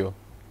scenario.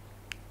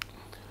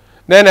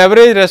 Then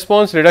average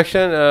response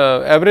reduction,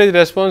 average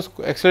response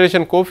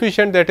acceleration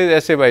coefficient, that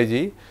is SA by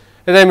G.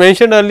 As I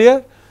mentioned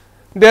earlier,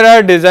 there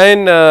are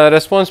design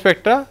response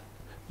spectra.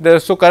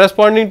 So,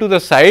 corresponding to the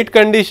site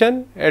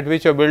condition at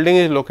which a building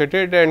is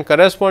located and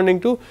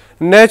corresponding to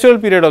natural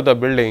period of the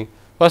building.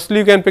 Firstly,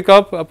 you can pick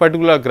up a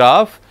particular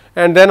graph,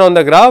 and then on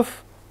the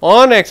graph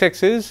on x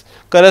axis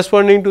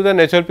corresponding to the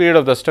natural period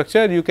of the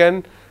structure, you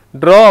can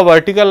draw a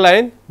vertical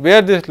line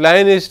where this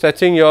line is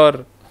touching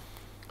your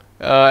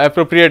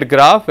appropriate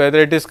graph, whether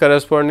it is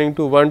corresponding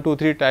to 1, 2,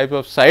 3 type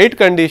of site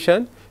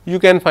condition, you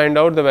can find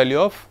out the value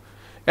of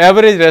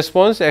average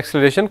response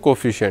acceleration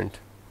coefficient.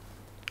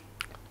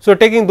 So,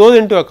 taking those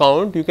into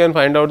account, you can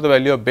find out the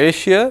value of base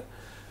shear,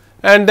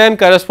 and then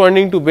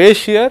corresponding to base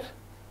shear,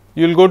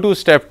 you will go to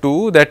step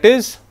 2, that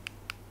is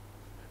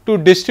to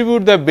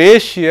distribute the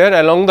base shear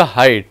along the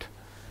height.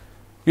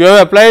 You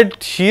have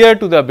applied shear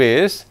to the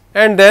base,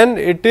 and then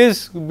it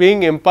is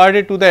being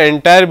imparted to the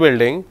entire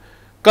building,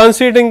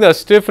 considering the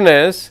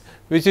stiffness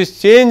which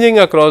is changing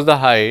across the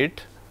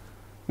height.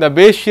 The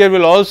base shear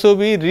will also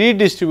be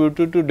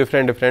redistributed to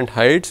different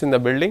heights in the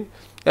building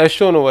as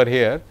shown over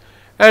here,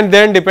 and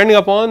then depending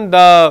upon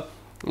the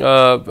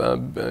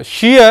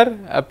shear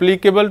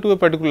applicable to a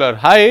particular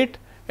height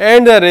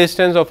and the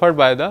resistance offered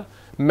by the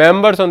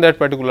members on that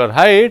particular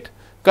height,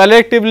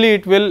 collectively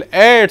it will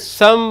add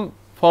some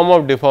form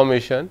of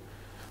deformation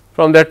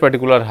from that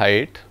particular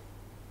height.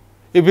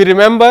 If we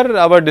remember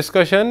our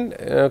discussion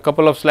a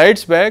couple of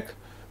slides back,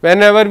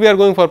 whenever we are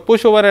going for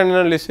pushover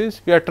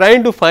analysis, we are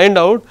trying to find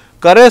out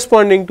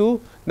corresponding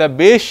to the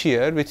base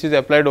shear which is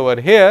applied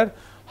over here,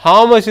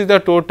 how much is the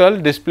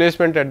total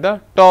displacement at the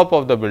top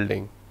of the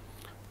building,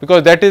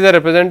 because that is a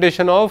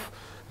representation of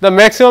the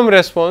maximum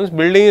response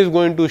building is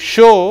going to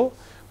show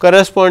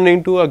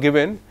corresponding to a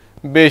given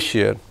base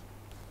shear.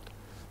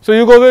 So,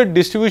 you go with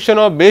distribution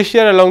of base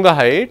shear along the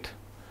height.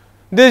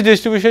 This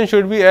distribution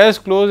should be as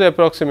close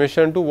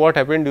approximation to what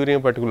happened during a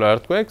particular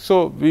earthquake.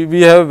 So,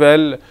 we have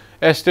well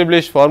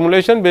established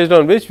formulation based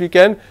on which we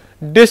can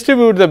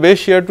distribute the base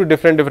shear to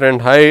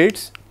different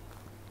heights.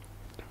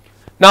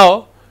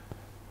 Now,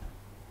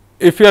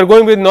 if you are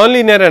going with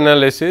nonlinear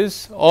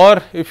analysis,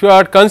 or if you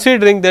are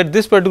considering that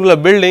this particular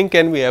building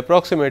can be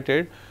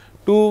approximated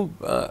to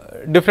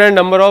different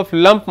number of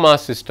lump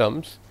mass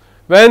systems,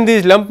 when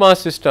these lump mass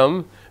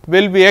system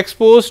will be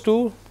exposed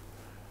to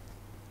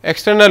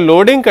external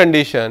loading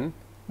condition,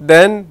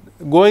 then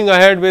going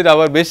ahead with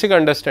our basic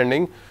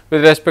understanding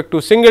with respect to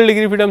single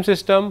degree freedom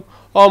system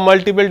or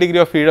multiple degree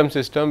of freedom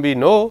system, we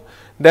know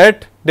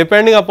that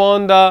depending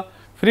upon the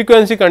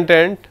frequency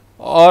content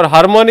or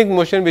harmonic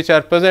motion which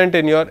are present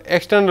in your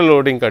external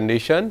loading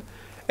condition,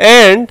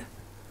 and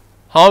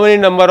how many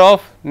number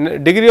of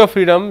degree of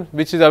freedom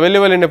which is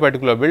available in a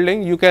particular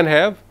building. You can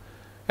have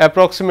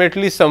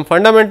approximately some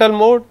fundamental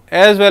mode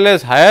as well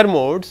as higher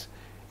modes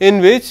in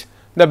which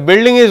the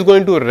building is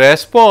going to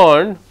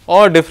respond,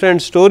 or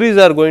different stories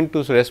are going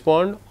to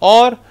respond,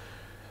 or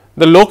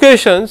the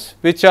locations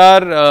which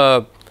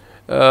are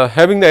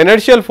having the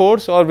inertial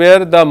force or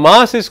where the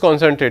mass is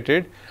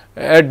concentrated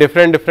at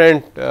different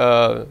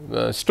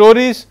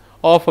stories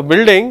of a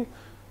building.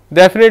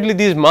 Definitely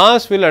these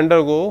mass will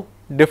undergo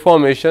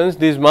deformations,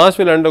 these mass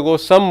will undergo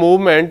some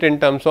movement in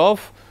terms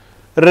of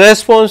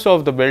response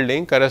of the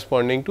building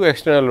corresponding to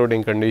external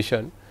loading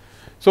condition.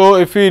 So,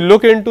 if we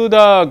look into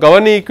the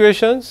Guwahati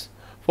equations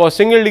for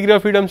single degree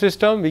of freedom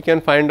system, we can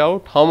find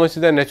out how much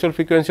is the natural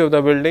frequency of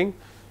the building,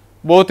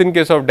 both in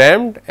case of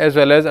damped as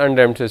well as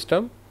undamped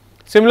system.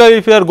 Similarly,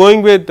 if you are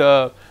going with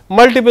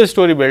multiple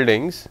story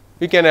buildings,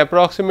 we can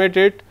approximate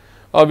it,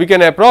 or we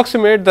can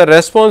approximate the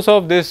response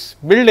of this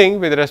building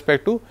with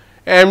respect to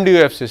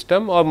MDOF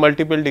system or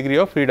multiple degree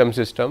of freedom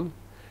system.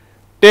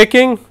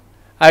 Taking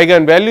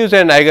eigen values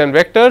and eigen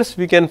vectors,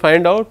 we can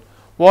find out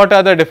what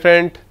are the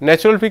different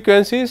natural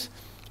frequencies,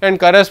 and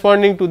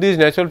corresponding to these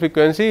natural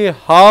frequency,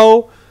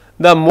 how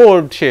the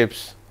mode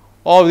shapes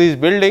of these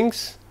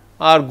buildings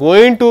are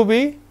going to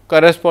be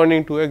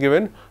corresponding to a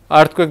given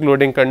earthquake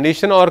loading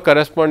condition, or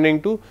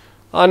corresponding to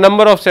a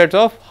number of sets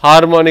of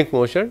harmonic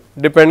motion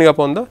depending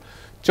upon the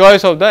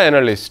choice of the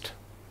analyst.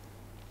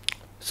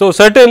 So,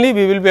 certainly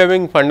we will be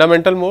having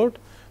fundamental mode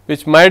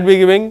which might be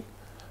giving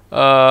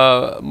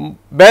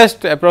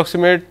best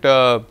approximate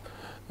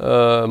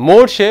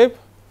mode shape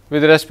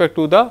with respect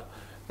to the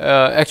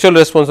actual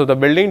response of the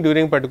building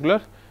during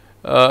particular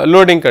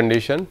loading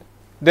condition.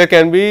 There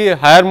can be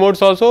higher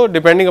modes also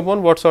depending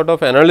upon what sort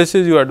of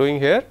analysis you are doing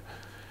here,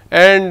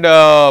 and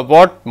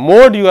what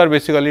mode you are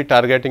basically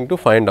targeting to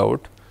find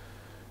out.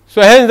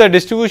 So, hence the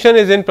distribution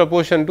is in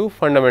proportion to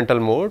fundamental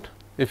mode.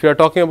 If you are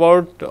talking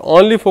about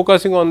only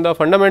focusing on the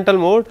fundamental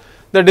mode,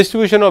 the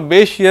distribution of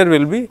base shear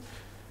will be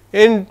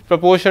in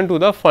proportion to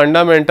the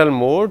fundamental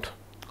mode,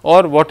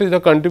 or what is the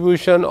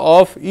contribution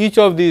of each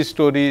of these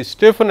story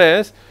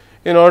stiffness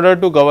in order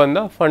to govern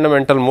the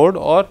fundamental mode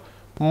or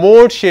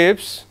mode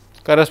shapes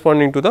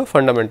corresponding to the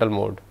fundamental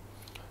mode.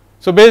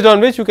 So, based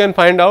on which you can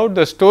find out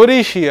the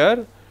story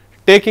shear,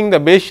 taking the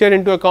base shear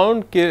into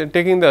account,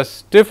 taking the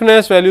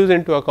stiffness values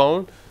into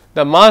account,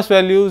 the mass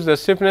values, the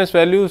stiffness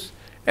values,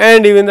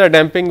 and even the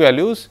damping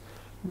values.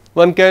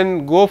 One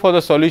can go for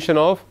the solution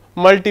of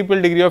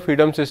multiple degree of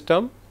freedom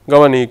system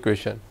Guwahati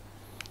equation.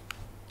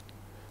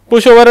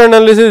 Pushover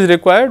analysis is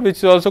required, which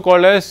is also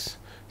called as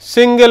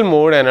single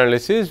mode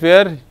analysis,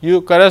 where you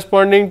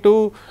corresponding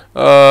to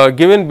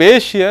given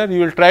base shear,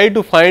 you will try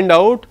to find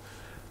out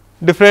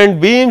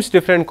different beams,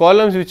 different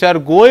columns which are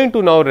going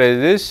to now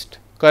resist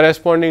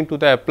corresponding to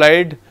the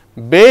applied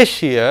base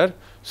shear.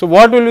 So,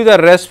 what will be the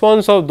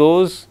response of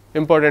those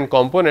important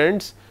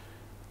components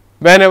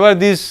whenever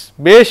this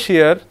base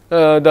shear,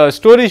 the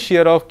story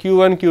shear of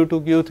Q1,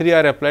 Q2,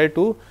 Q3 are applied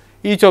to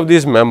each of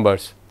these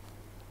members.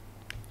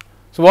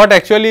 So, what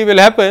actually will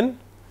happen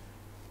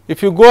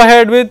if you go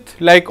ahead with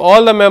like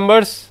all the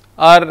members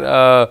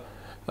are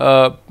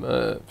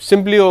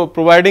simply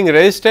providing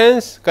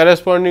resistance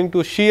corresponding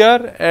to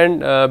shear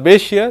and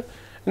base shear,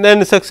 and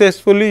then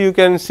successfully you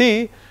can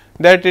see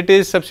that it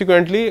is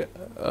subsequently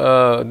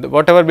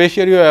whatever base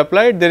shear you have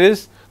applied, there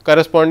is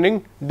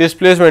corresponding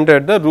displacement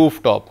at the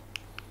rooftop.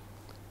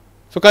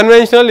 So,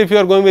 conventional, if you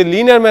are going with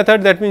linear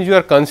method, that means you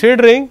are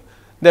considering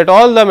that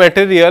all the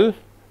material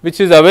which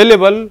is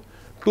available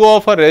to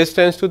offer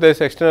resistance to this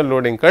external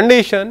loading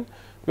condition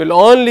will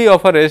only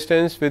offer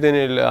resistance within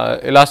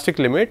elastic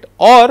limit,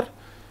 or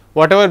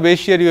whatever base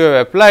shear you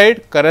have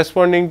applied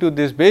corresponding to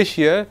this base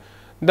shear,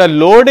 the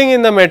loading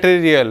in the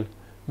material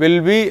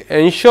will be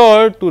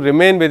ensured to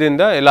remain within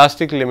the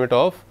elastic limit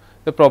of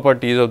the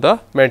properties of the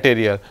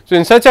material. So,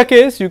 in such a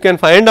case you can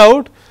find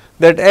out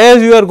that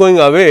as you are going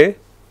away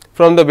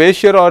from the base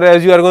shear, or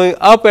as you are going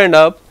up and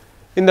up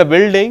in the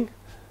building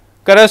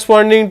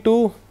corresponding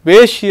to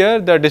base shear,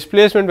 the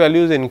displacement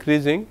value is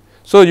increasing.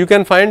 So, you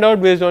can find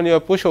out based on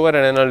your pushover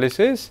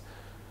analysis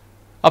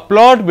a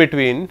plot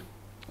between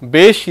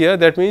base shear,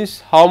 that means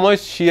how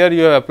much shear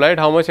you have applied,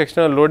 how much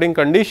external loading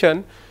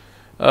condition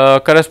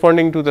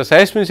corresponding to the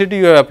seismicity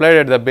you have applied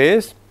at the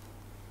base,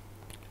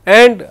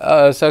 and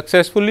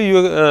successfully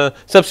you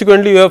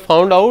subsequently you have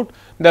found out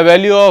the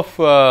value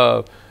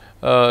of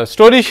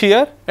story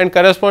shear, and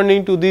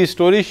corresponding to the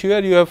story shear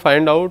you have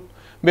find out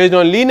based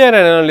on linear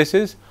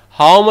analysis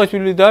how much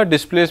will be the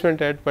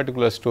displacement at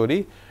particular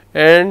story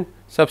and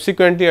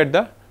subsequently at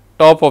the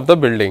top of the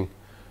building.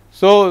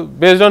 So,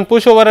 based on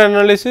pushover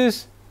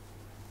analysis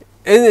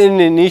in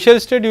initial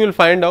state you will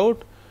find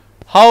out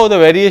how the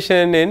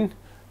variation in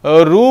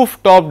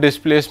rooftop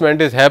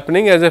displacement is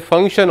happening as a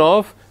function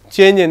of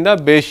change in the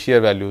base shear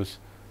values.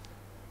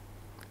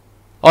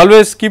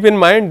 Always keep in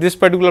mind this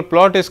particular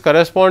plot is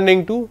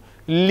corresponding to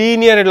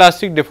linear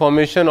elastic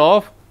deformation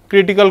of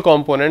critical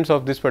components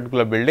of this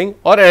particular building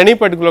or any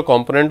particular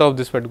component of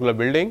this particular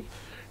building,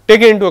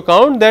 take into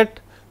account that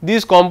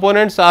these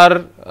components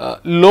are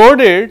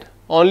loaded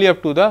only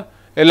up to the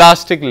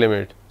elastic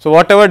limit. So,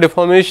 whatever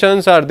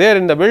deformations are there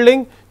in the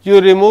building, you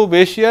remove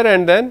base shear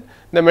and then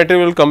the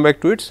material will come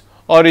back to its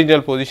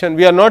original position.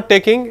 We are not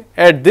taking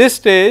at this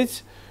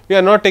stage, we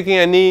are not taking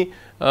any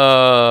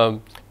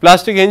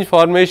plastic hinge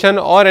formation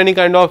or any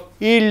kind of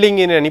yielding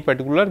in any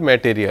particular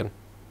material.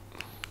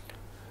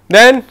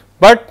 Then,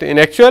 but in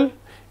actual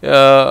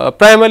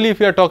primarily if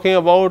you are talking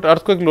about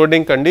earthquake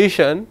loading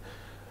condition,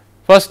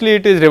 firstly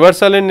it is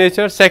reversal in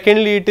nature,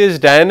 secondly it is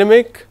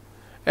dynamic,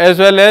 as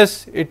well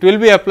as it will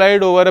be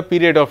applied over a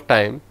period of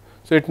time.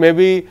 So, it may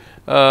be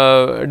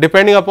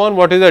depending upon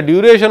what is the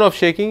duration of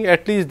shaking,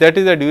 at least that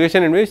is the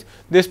duration in which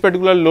this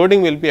particular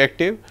loading will be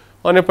active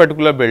on a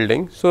particular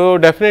building. So,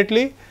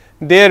 definitely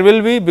there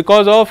will be,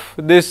 because of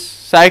this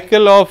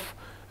cycle of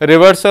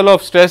reversal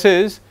of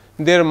stresses,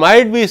 there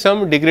might be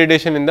some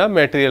degradation in the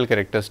material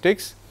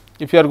characteristics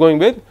if you are going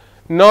with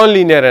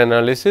non-linear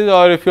analysis,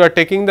 or if you are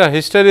taking the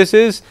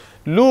hysteresis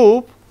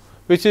loop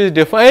which is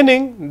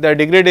defining the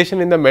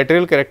degradation in the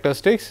material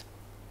characteristics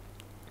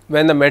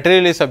when the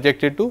material is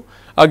subjected to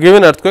a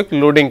given earthquake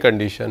loading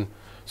condition.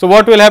 So,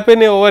 what will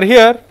happen over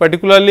here,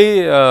 particularly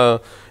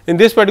in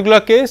this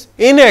particular case,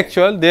 in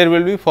actual there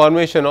will be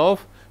formation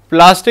of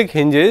plastic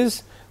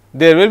hinges,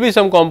 there will be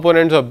some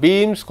components of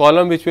beams,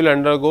 column which will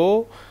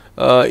undergo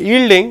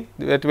yielding,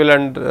 that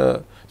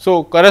will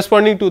so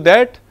corresponding to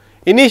that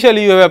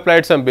initially you have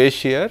applied some base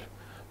shear,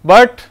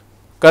 but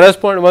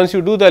once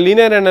you do the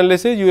linear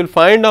analysis you will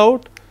find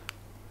out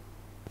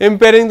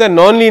impairing the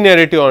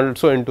non-linearity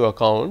also into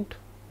account,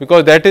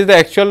 because that is the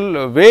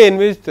actual way in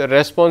which the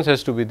response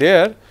has to be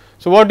there.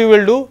 So, what you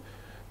will do,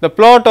 the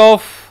plot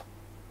of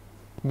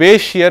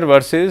base shear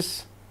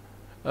versus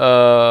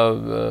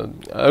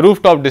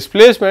rooftop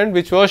displacement,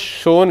 which was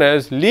shown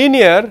as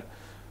linear,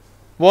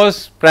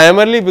 was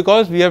primarily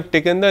because we have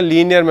taken the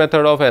linear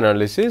method of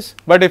analysis,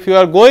 but if you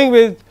are going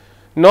with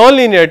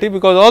non-linearity,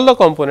 because all the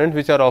components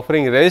which are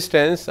offering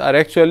resistance are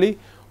actually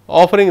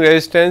offering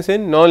resistance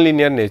in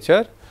non-linear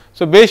nature.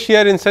 So, base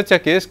shear in such a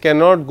case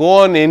cannot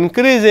go on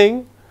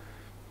increasing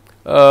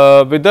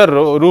with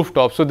the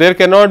rooftop. So, there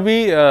cannot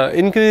be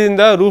increase in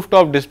the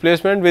rooftop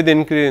displacement with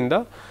increase in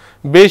the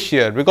base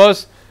shear,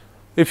 because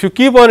if you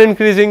keep on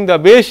increasing the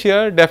base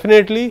shear,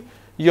 definitely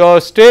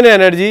your strain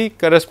energy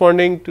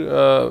corresponding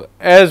to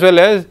as well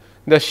as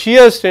the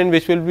shear strain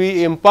which will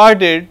be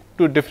imparted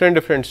to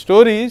different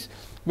stories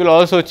will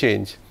also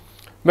change.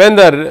 When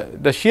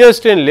the shear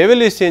strain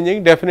level is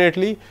changing,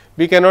 definitely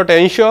we cannot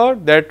ensure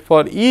that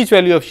for each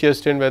value of shear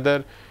strain,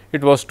 whether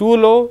it was too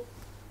low,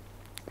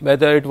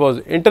 whether it was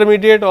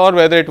intermediate, or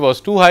whether it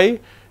was too high,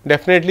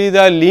 definitely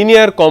the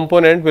linear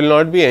component will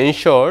not be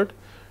ensured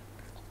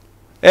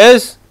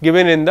as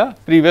given in the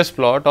previous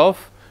plot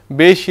of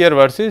base shear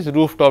versus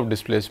rooftop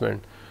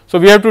displacement. So,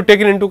 we have to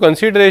take into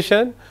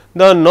consideration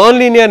the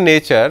non-linear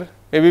nature,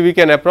 maybe we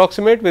can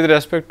approximate with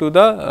respect to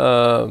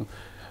the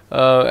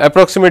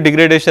approximate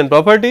degradation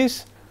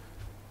properties,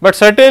 but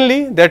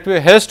certainly that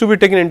has to be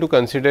taken into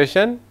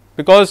consideration,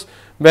 because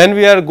when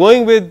we are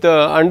going with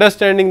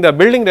understanding the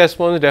building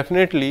response,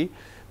 definitely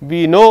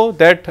we know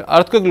that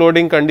earthquake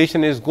loading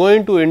condition is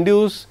going to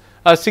induce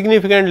a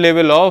significant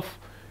level of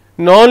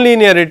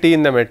non-linearity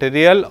in the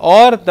material,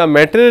 or the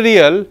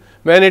material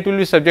when it will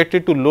be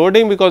subjected to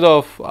loading because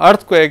of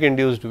earthquake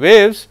induced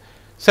waves,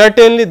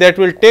 certainly that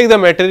will take the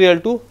material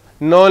to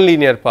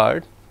non-linear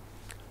part.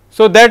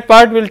 So, that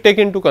part will take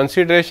into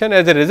consideration.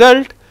 As a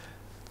result,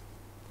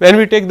 when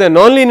we take the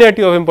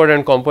non-linearity of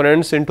important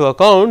components into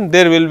account,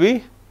 there will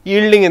be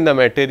yielding in the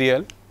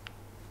material.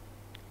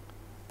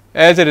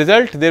 As a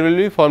result, there will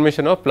be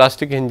formation of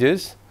plastic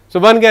hinges. So,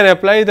 one can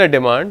apply the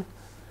demand.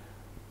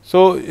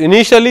 So,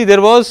 initially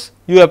there was,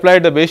 you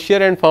applied the base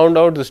shear and found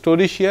out the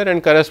story shear,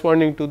 and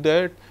corresponding to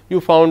that you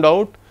found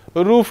out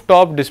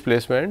rooftop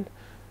displacement,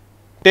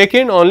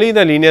 taken only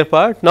the linear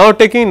part. Now,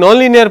 taking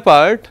non-linear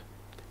part,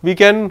 we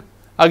can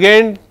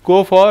again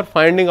go for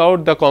finding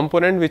out the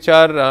component which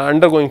are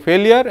undergoing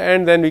failure,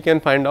 and then we can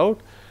find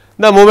out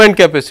the moment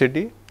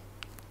capacity.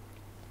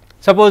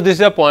 Suppose this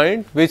is a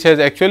point which has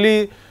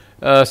actually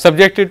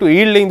subjected to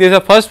yielding, this is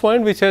the first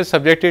point which has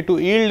subjected to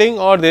yielding,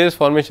 or there is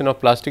formation of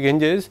plastic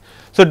hinges.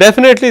 So,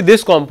 definitely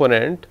this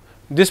component,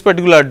 this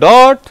particular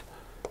dot,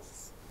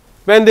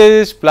 when there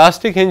is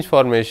plastic hinge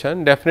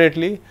formation,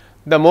 definitely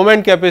the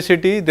moment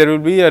capacity there will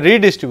be a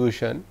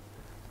redistribution.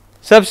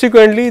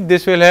 Subsequently,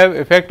 this will have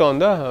effect on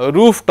the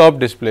rooftop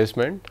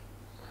displacement.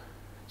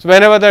 So,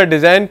 whenever the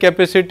design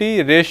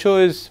capacity ratio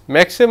is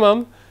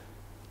maximum,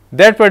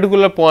 that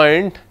particular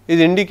point is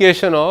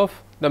indication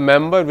of the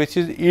member which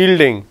is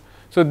yielding.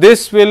 So,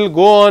 this will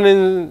go on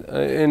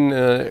in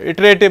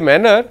iterative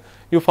manner.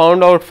 You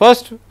found out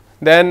first,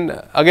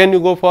 then again you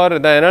go for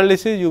the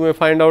analysis, you may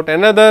find out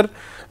another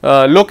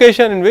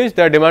location in which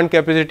the demand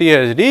capacity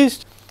has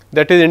reached,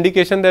 that is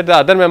indication that the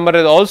other member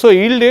has also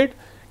yielded,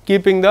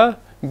 keeping the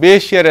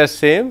base shear as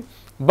same,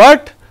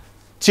 but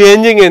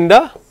changing in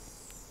the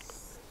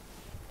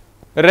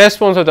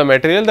response of the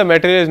material. The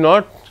material is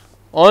not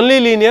only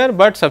linear,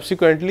 but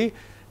subsequently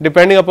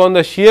depending upon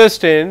the shear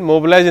strain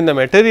mobilized in the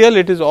material,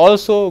 it is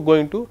also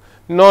going to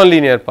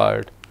non-linear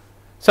part.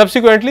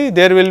 Subsequently,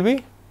 there will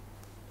be,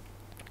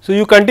 so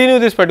you continue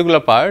this particular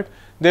part,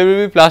 there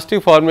will be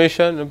plastic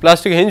formation,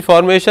 plastic hinge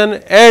formation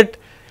at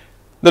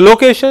the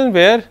location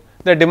where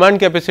the demand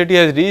capacity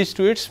has reached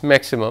to its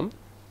maximum.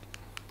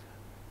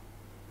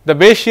 The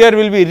base shear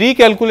will be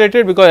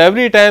recalculated, because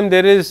every time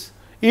there is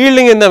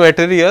yielding in the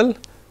material,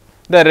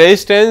 the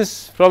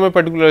resistance from a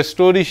particular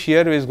story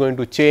shear is going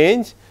to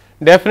change.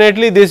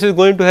 Definitely this is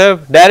going to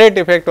have direct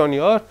effect on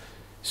your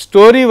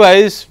story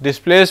wise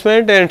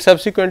displacement and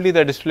subsequently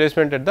the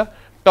displacement at the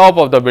top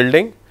of the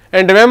building.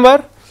 And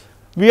remember,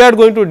 we are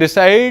going to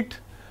decide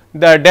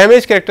the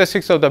damage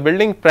characteristics of the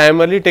building,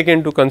 primarily take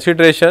into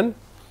consideration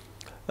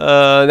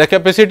the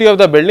capacity of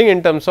the building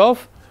in terms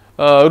of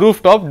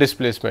rooftop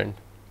displacement.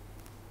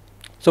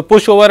 So,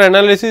 pushover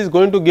analysis is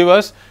going to give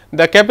us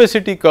the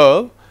capacity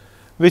curve,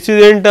 which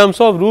is in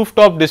terms of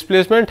rooftop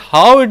displacement,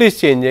 how it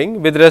is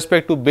changing with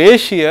respect to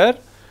base shear.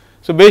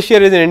 So, base shear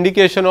is an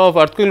indication of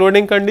earthquake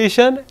loading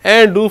condition,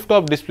 and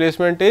rooftop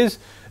displacement is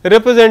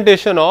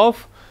representation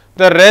of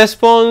the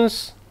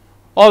response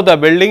of the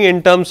building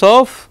in terms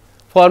of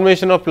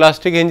formation of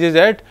plastic hinges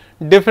at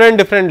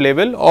different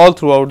level all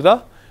throughout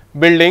the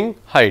building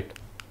height.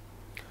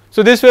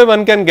 So, this way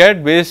one can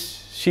get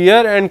base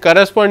shear and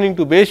corresponding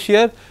to base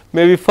shear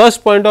maybe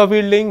first point of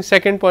yielding,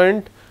 second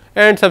point,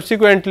 and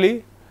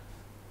subsequently.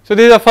 So,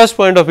 this is the first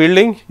point of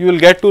yielding. You will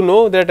get to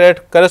know that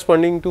at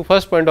corresponding to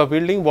first point of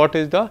yielding what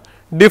is the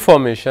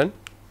deformation.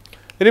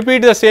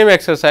 Repeat the same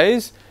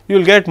exercise, you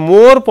will get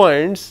more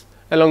points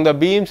along the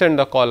beams and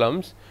the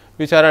columns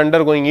which are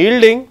undergoing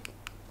yielding.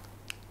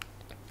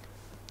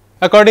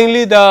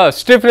 Accordingly, the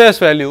stiffness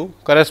value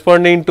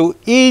corresponding to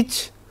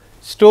each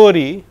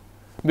story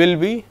will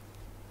be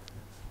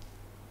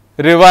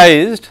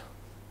revised,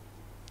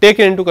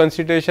 taken into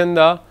consideration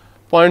the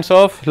points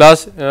of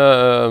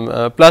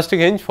plastic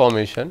hinge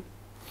formation.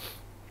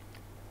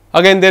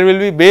 Again, there will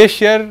be base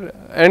shear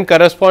and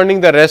corresponding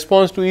the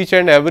response to each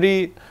and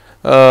every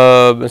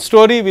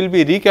story will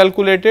be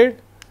recalculated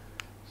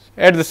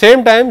at the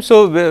same time.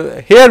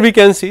 So, here we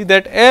can see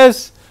that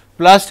as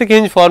plastic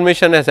hinge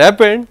formation has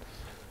happened,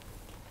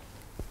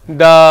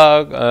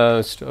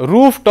 the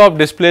rooftop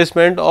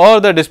displacement or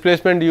the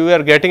displacement you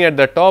are getting at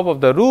the top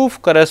of the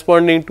roof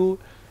corresponding to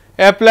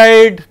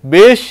applied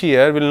base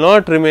shear will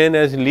not remain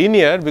as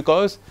linear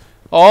because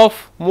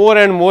of more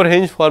and more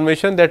hinge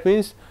formation. That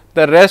means,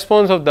 the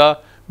response of the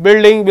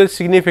building will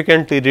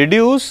significantly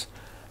reduce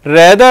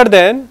rather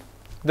than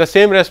the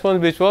same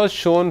response which was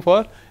shown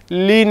for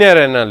linear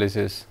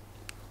analysis.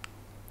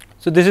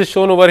 So, this is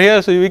shown over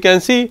here. So, we can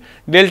see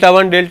delta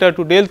 1, delta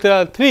 2,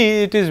 delta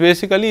 3, it is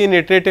basically in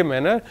iterative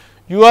manner.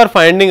 You are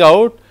finding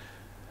out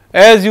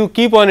as you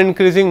keep on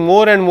increasing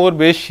more and more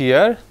base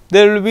shear,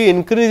 there will be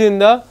increase in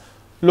the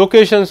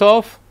locations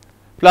of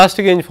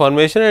plastic hinge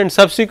formation, and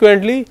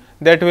subsequently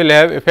that will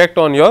have effect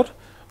on your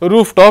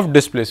rooftop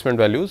displacement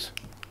values.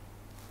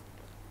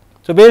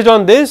 So, based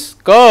on this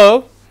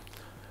curve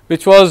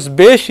which was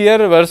base shear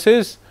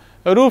versus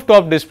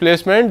rooftop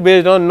displacement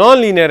based on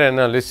non-linear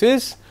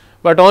analysis,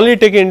 but only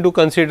take into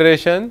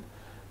consideration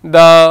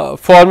the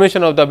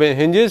formation of the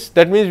hinges.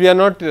 That means, we are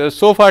not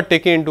so far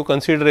taking into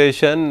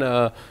consideration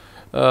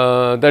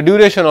the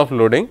duration of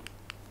loading.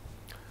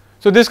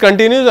 So, this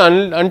continues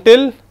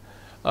until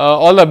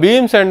all the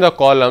beams and the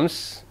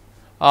columns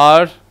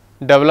are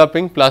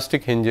developing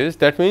plastic hinges.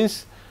 That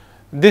means,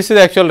 this is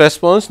actual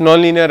response,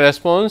 non-linear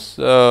response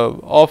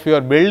of your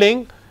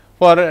building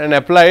for an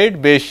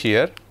applied base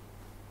shear.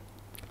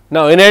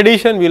 Now, in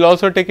addition, we will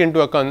also take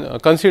into a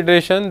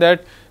consideration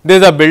that there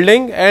is a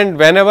building, and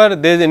whenever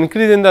there is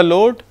increase in the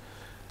load,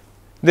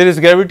 there is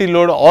gravity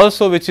load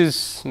also which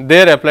is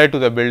there applied to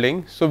the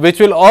building. So,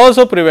 which will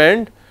also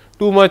prevent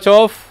too much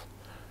of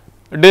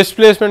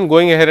displacement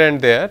going here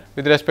and there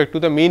with respect to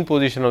the mean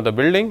position of the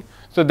building.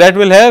 So, that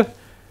will have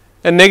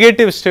a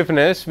negative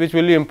stiffness which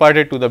will be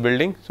imparted to the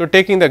building. So,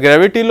 taking the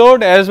gravity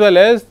load as well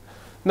as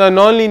the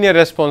non-linear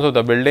response of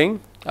the building,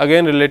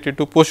 again related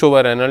to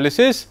pushover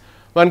analysis,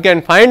 one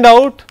can find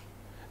out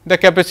the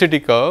capacity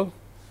curve.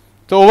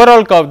 So,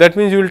 overall curve, that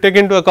means, you will take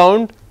into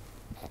account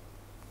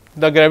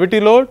the gravity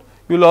load,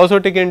 you will also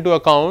take into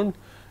account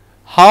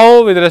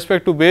how with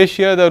respect to base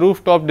shear the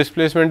rooftop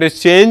displacement is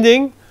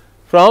changing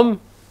from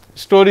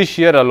story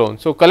shear alone.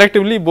 So,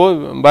 collectively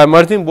both by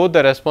merging both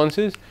the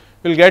responses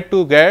you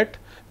will get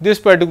this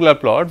particular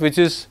plot, which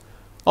is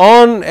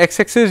on x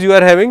axis you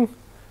are having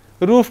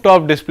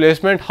rooftop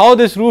displacement, how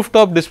this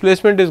rooftop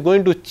displacement is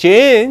going to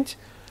change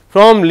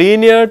from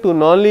linear to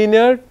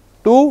non-linear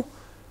to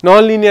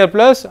non-linear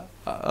plus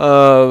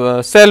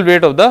cell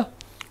weight of the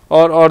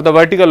or the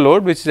vertical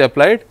load which is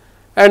applied,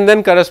 and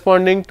then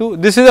corresponding to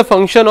this is a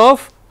function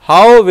of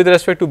how with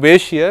respect to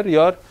base shear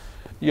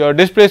your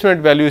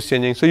displacement value is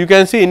changing. So, you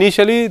can see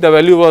initially the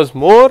value was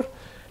more,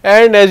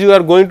 and as you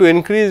are going to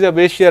increase the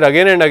base shear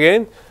again and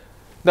again,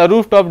 the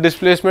rooftop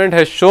displacement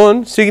has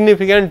shown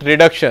significant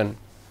reduction.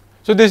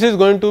 So, this is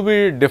going to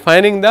be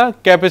defining the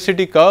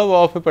capacity curve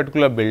of a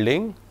particular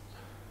building.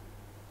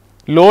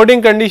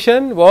 Loading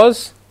condition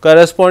was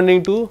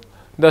corresponding to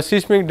the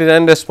seismic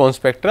design response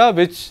spectra,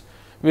 which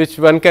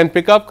one can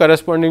pick up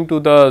corresponding to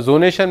the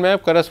zonation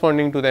map,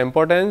 corresponding to the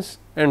importance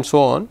and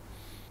so on.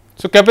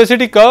 So,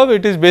 capacity curve,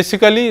 it is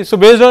basically, so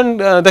based on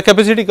the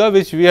capacity curve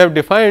which we have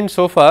defined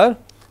so far,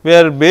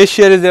 where base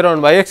shear is there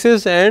on y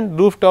axis and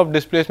rooftop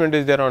displacement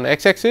is there on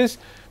x axis,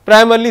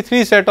 primarily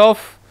three set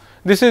of,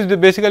 this is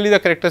basically the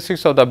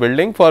characteristics of the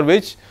building for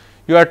which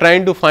you are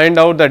trying to find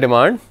out the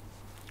demand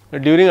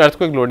during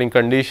earthquake loading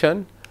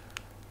condition.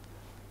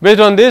 Based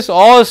on this,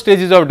 all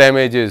stages of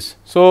damages.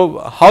 So,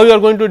 how you are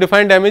going to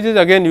define damages,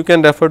 again you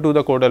can refer to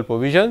the codal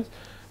provisions,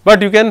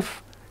 but you can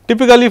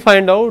typically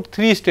find out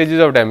three stages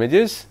of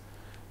damages.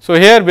 So,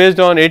 here based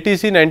on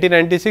ATC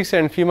 1996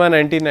 and FEMA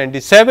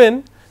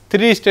 1997,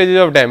 three stages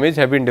of damage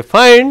have been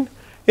defined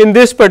in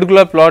this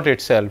particular plot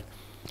itself.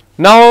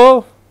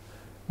 Now,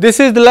 this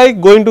is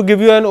like going to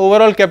give you an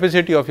overall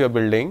capacity of your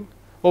building,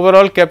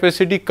 overall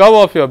capacity curve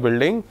of your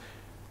building.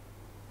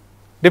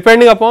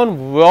 Depending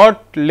upon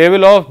what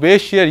level of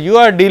base shear you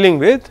are dealing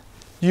with,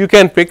 you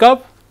can pick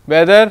up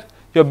whether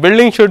your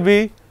building should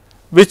be,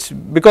 which,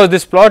 because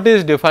this plot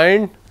is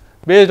defined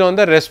based on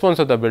the response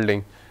of the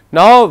building.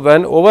 Now,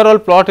 when overall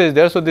plot is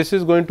there, so this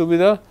is going to be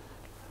the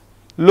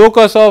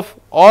locus of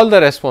all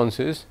the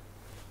responses.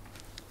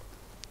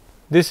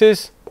 This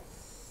is,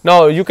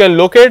 now you can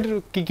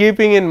locate,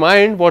 keeping in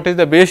mind what is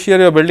the base shear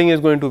your building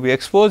is going to be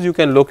exposed, you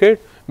can locate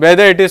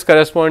whether it is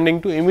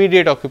corresponding to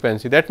immediate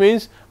occupancy. That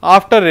means,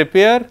 after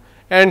repair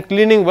and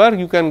cleaning work,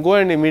 you can go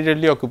and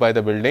immediately occupy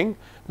the building,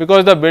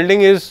 because the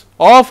building is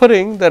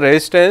offering the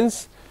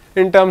resistance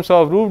in terms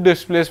of roof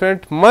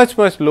displacement much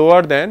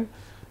lower than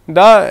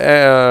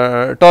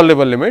the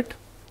tolerable limit.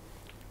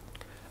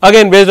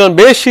 Again, based on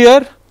base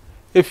shear,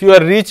 if you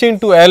are reaching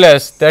to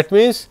LS, that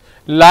means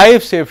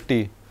life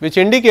safety, which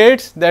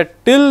indicates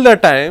that till the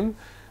time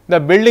the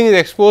building is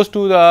exposed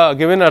to the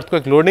given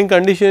earthquake loading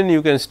condition,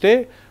 you can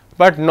stay,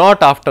 but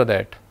not after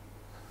that.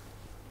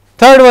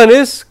 Third one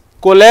is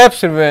collapse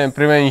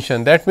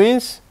prevention, that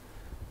means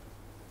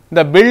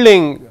the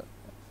building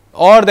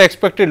or the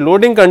expected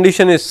loading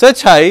condition is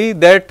such high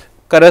that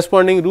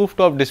corresponding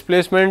rooftop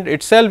displacement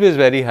itself is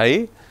very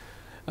high,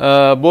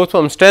 both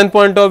from strength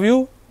point of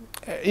view,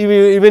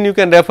 even you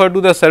can refer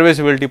to the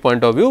serviceability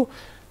point of view.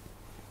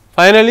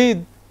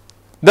 Finally,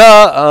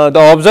 the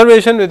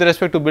observation with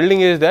respect to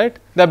building is that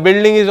the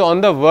building is on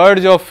the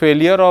verge of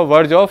failure or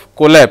verge of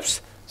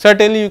collapse.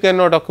 Certainly, you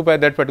cannot occupy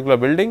that particular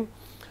building.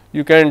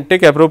 You can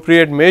take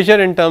appropriate measure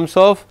in terms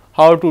of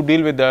how to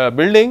deal with the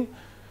building,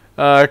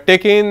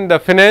 taking the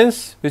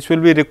finance which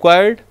will be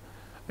required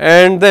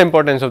and the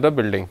importance of the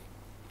building.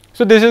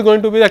 So, this is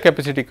going to be the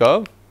capacity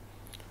curve.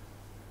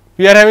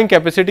 We are having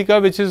capacity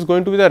curve which is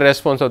going to be the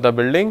response of the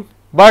building,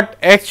 but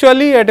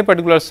actually at a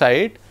particular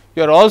site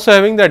you are also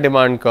having the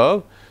demand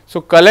curve.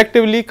 So,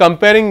 collectively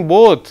comparing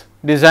both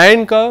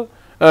design curve,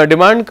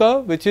 demand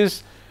curve, which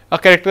is a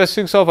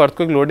characteristics of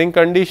earthquake loading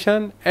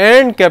condition,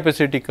 and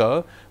capacity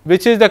curve,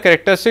 which is the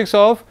characteristics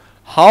of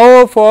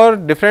how for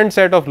different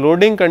set of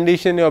loading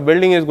condition your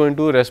building is going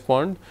to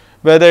respond,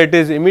 whether it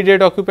is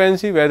immediate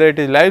occupancy, whether it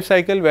is life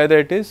cycle, whether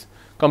it is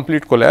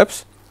complete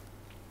collapse.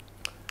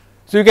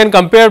 So, you can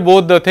compare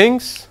both the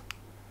things.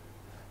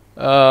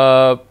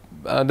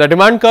 The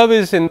demand curve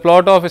is in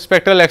plot of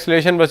spectral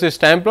acceleration versus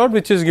time plot,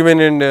 which is given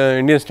in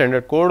Indian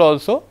Standard Code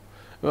also.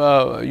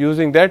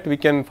 Using that we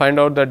can find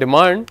out the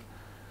demand,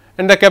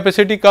 and the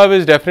capacity curve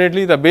is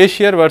definitely the base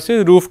shear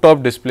versus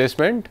rooftop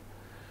displacement.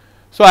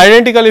 So,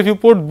 identical, if you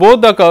put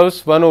both the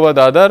curves one over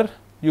the other,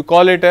 you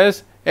call it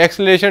as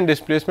acceleration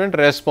displacement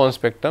response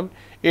spectrum,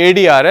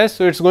 ADRS.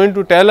 So, it is going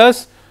to tell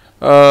us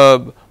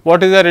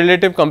what is the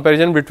relative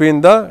comparison between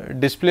the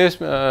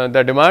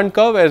the demand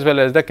curve as well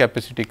as the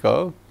capacity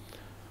curve,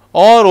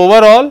 or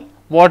overall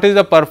what is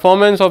the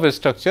performance of a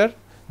structure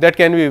that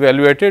can be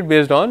evaluated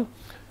based on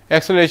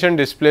acceleration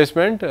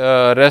displacement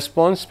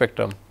response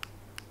spectrum.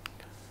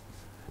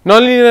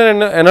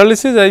 Nonlinear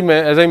analysis,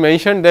 as I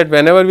mentioned, that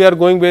whenever we are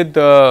going with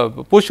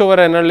pushover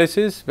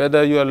analysis,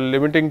 whether you are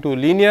limiting to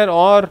linear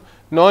or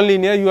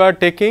non-linear, you are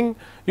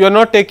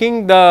not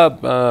taking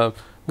the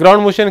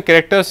ground motion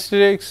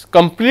characteristics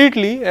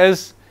completely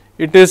as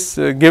it is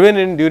given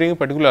in during a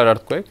particular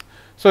earthquake.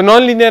 So,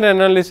 non-linear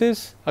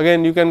analysis,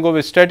 again you can go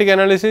with static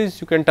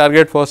analysis, you can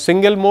target for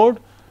single mode,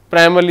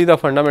 primarily the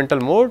fundamental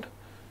mode.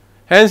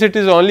 Hence, it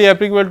is only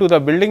applicable to the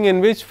building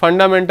in which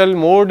fundamental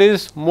mode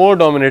is more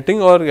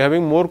dominating or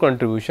having more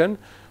contribution,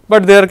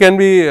 but there can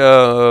be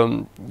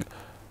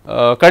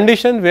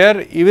condition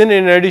where even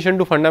in addition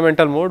to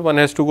fundamental mode one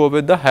has to go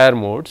with the higher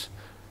modes.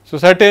 So,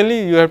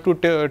 certainly you have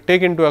to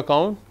take into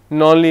account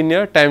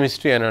non-linear time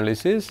history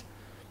analysis,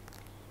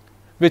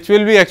 which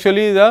will be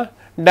actually the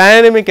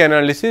dynamic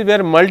analysis,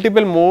 where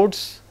multiple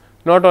modes,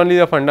 not only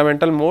the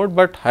fundamental mode,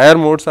 but higher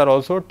modes are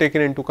also taken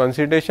into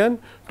consideration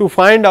to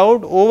find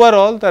out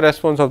overall the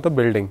response of the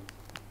building.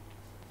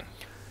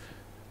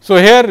 So,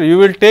 here you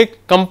will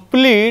take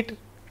complete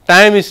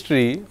time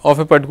history of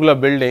a particular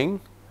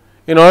building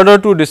in order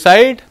to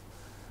decide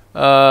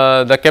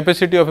the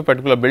capacity of a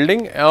particular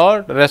building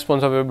or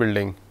response of a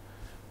building.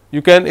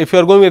 You can, if you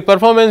are going with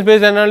performance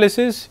based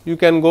analysis, you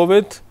can go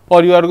with,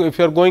 or you are, if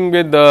you are going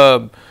with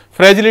the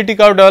fragility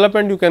curve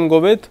development, you can go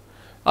with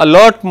a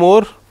lot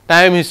more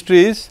time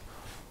histories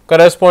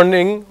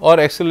corresponding or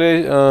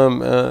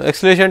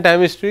acceleration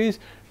time histories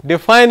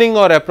defining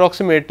or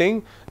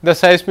approximating the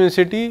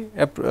seismicity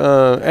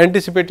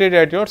anticipated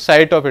at your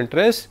site of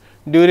interest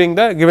during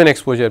the given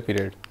exposure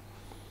period.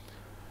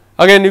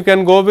 Again, you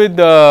can go with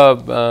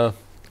the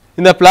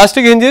in the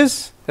plastic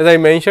hinges, as I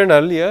mentioned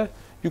earlier,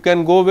 you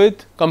can go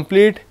with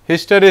complete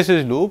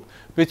hysteresis loop,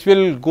 which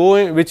will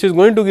go which is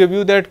going to give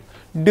you that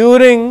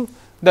during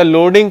the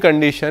loading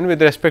condition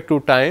with respect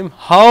to time,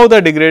 how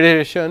the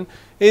degradation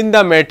in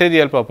the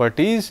material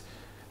properties,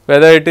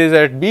 whether it is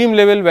at beam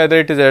level, whether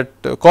it is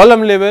at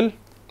column level,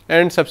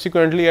 and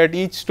subsequently at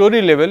each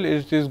story level,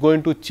 it is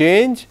going to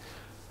change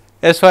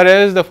as far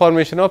as the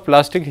formation of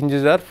plastic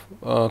hinges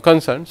are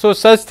concerned. So,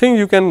 such things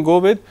you can go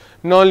with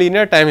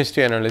nonlinear time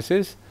history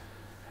analysis,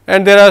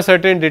 and there are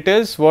certain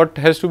details what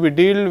has to be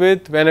dealt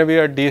with whenever we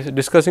are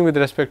discussing with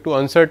respect to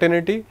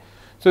uncertainty.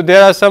 So,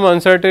 there are some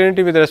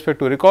uncertainty with respect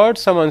to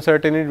records, some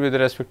uncertainty with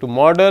respect to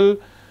model,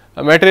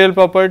 material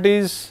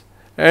properties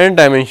and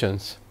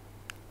dimensions.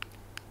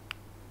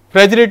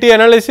 Fragility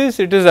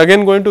analysis, it is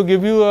again going to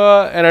give you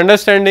an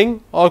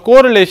understanding or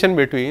correlation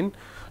between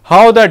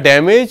how the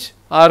damage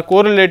are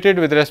correlated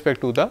with respect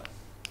to the.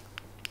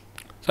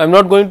 So, I am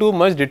not going to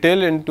much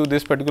detail into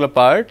this particular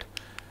part,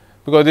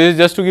 because this is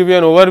just to give you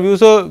an overview.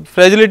 So,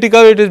 fragility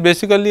curve, it is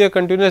basically a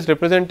continuous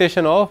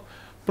representation of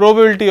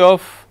probability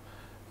of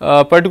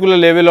particular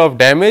level of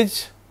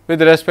damage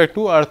with respect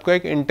to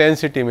earthquake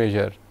intensity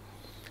measure.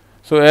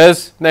 So,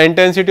 as the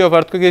intensity of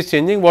earthquake is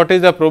changing, what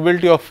is the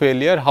probability of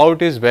failure, how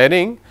it is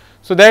varying.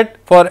 So, that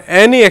for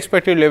any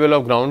expected level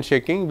of ground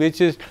shaking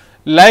which is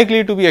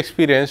likely to be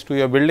experienced to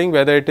your building,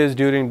 whether it is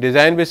during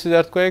design basis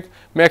earthquake,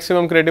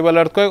 maximum credible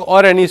earthquake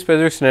or any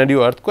specific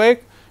scenario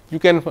earthquake, you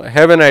can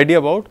have an idea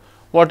about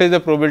what is the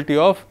probability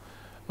of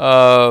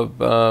that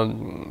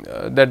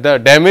the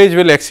damage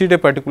will exceed a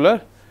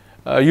particular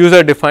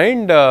user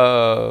defined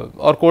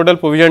or codal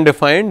provision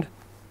defined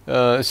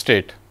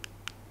state.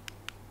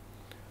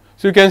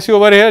 So, you can see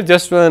over here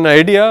just an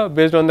idea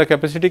based on the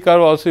capacity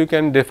curve, also you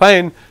can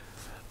define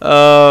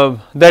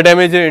the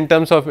damage in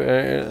terms of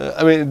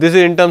I mean this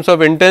is in terms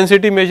of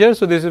intensity measure.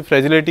 So, this is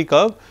fragility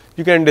curve,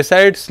 you can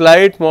decide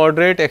slight,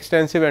 moderate,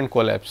 extensive and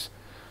collapse.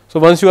 So,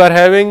 once you are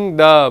having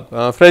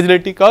the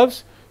fragility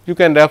curves, you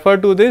can refer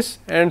to this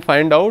and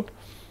find out.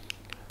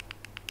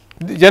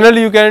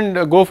 Generally, you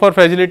can go for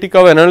fragility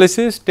curve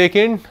analysis, take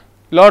in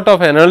lot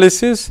of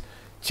analysis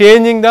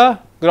changing the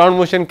ground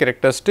motion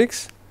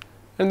characteristics,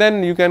 and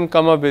then you can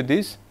come up with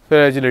these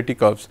fragility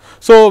curves.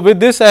 So, with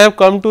this I have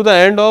come to the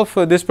end of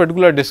this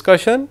particular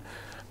discussion.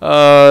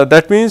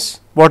 That means,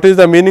 what is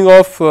the meaning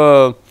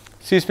of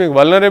seismic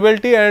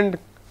vulnerability, and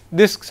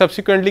this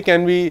subsequently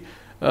can be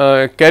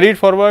carried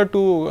forward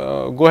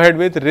to go ahead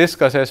with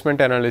risk assessment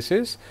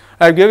analysis.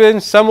 I have given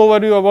some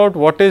overview about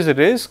what is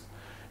risk,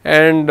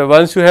 and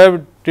once you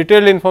have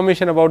detailed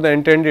information about the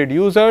intended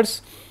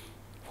users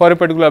for a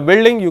particular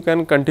building, you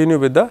can continue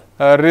with the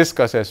risk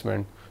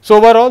assessment. So,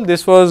 overall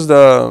this was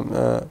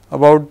the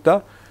about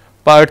the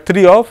part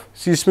 3 of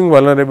seismic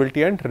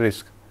vulnerability and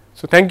risk.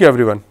 So, thank you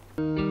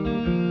everyone.